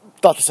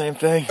 Thought the same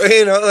thing.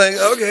 You know, like,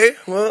 okay,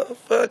 well,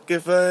 fuck,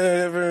 if I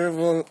ever,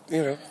 well,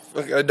 you know,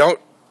 fuck, I don't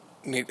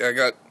need,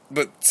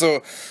 but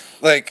so,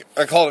 like,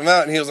 I called him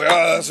out, and he was like,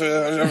 oh,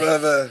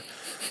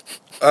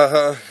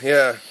 that's,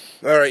 yeah,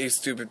 alright, you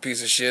stupid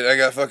piece of shit, I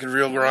got fucking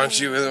real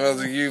raunchy with him. I was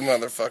like, you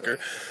motherfucker.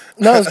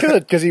 No, it's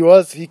good, because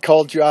he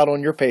called you out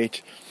on your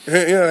page.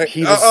 Yeah,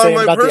 He was on saying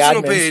my about the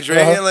personal admins. page, right?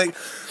 Uh-huh. Yeah,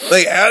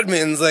 like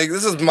admins, like,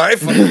 this is my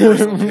fucking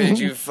personal page,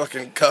 you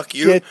fucking cuck,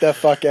 you. Get the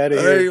fuck out of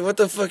here. Hey, what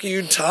the fuck are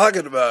you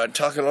talking about?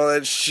 Talking all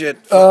that shit.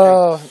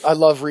 Oh, I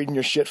love reading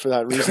your shit for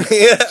that reason.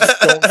 Yeah.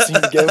 Just don't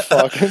seem to give a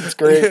fuck. It's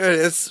great. Dude,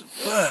 it's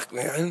fuck,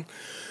 man.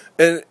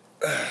 And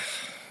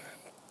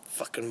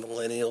fucking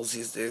millennials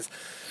these days.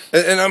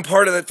 And I'm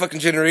part of that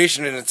fucking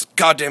generation, and it's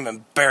goddamn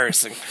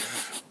embarrassing.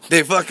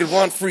 They fucking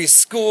want free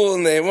school,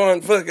 and they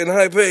want fucking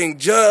high-paying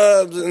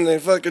jobs, and they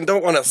fucking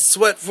don't want to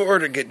sweat for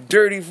it or get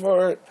dirty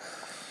for it.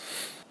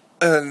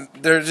 And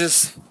they're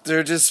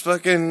just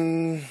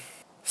fucking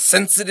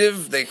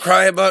sensitive. They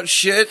cry about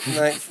shit. And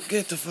like,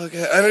 get the fuck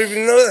out. I don't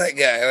even know that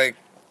guy. Like,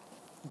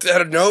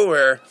 out of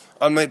nowhere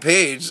on my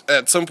page,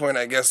 at some point,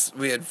 I guess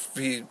we had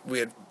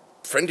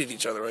friended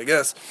each other, I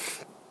guess.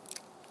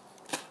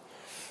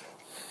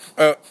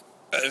 I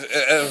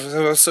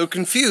was so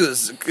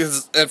confused,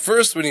 because at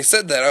first when he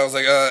said that, I was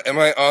like, am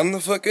I on the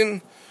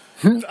fucking...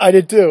 I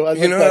did too. I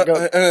You know, looked back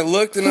up. and I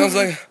looked, and I was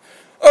like,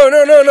 oh,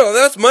 no,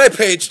 that's my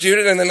page,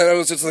 dude. And then I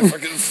was just like,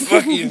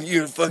 fuck you,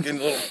 you fucking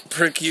little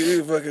prick,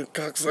 you fucking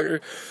cocksucker.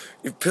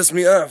 You pissed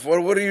me off.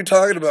 What are you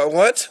talking about?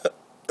 What?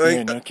 Like,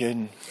 Yeah, no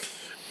kidding.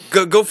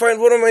 Go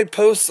find one of my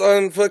posts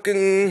on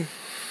fucking...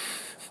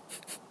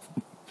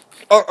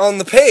 on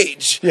the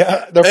page.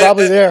 Yeah, they're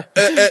probably there.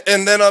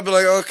 And then I'll be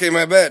like, okay,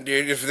 my bad,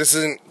 dude. If this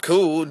isn't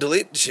cool,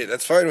 delete the shit.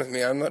 That's fine with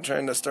me. I'm not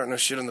trying to start no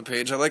shit on the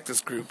page. I like this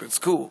group. It's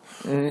cool.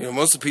 Mm-hmm. You know,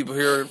 most of the people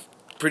here are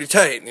pretty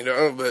tight, you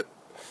know, but...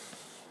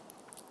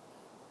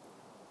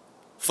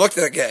 Fuck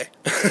that guy.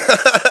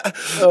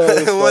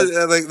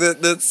 Oh, like,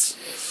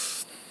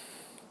 that's...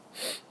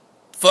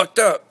 fucked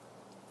up.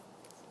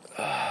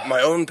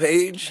 My own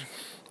page.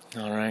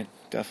 all right,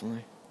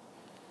 definitely.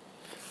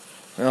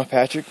 Well,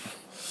 Patrick,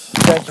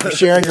 thank you for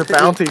sharing your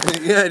bounty.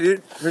 Yeah,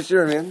 dude. For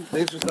sure, man.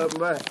 Thanks for stopping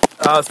by.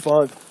 Oh, it's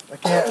fun. I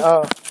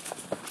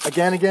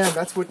can't. Again.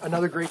 That's what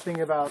another great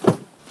thing about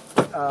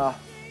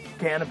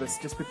cannabis.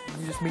 You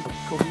just meet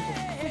cool people.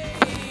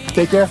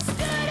 Take care.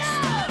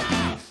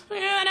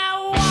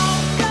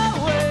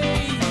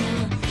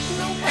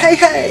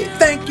 Hey!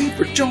 Thank you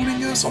for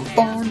joining us on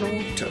Far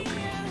North Toker.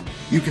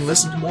 You can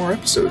listen to more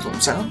episodes on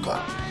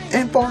SoundCloud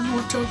and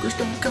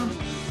farnorthtokers.com.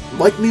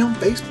 Like me on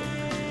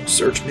Facebook.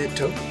 Search Mid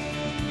Toker.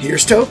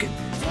 Here's Token.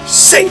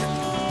 Say it!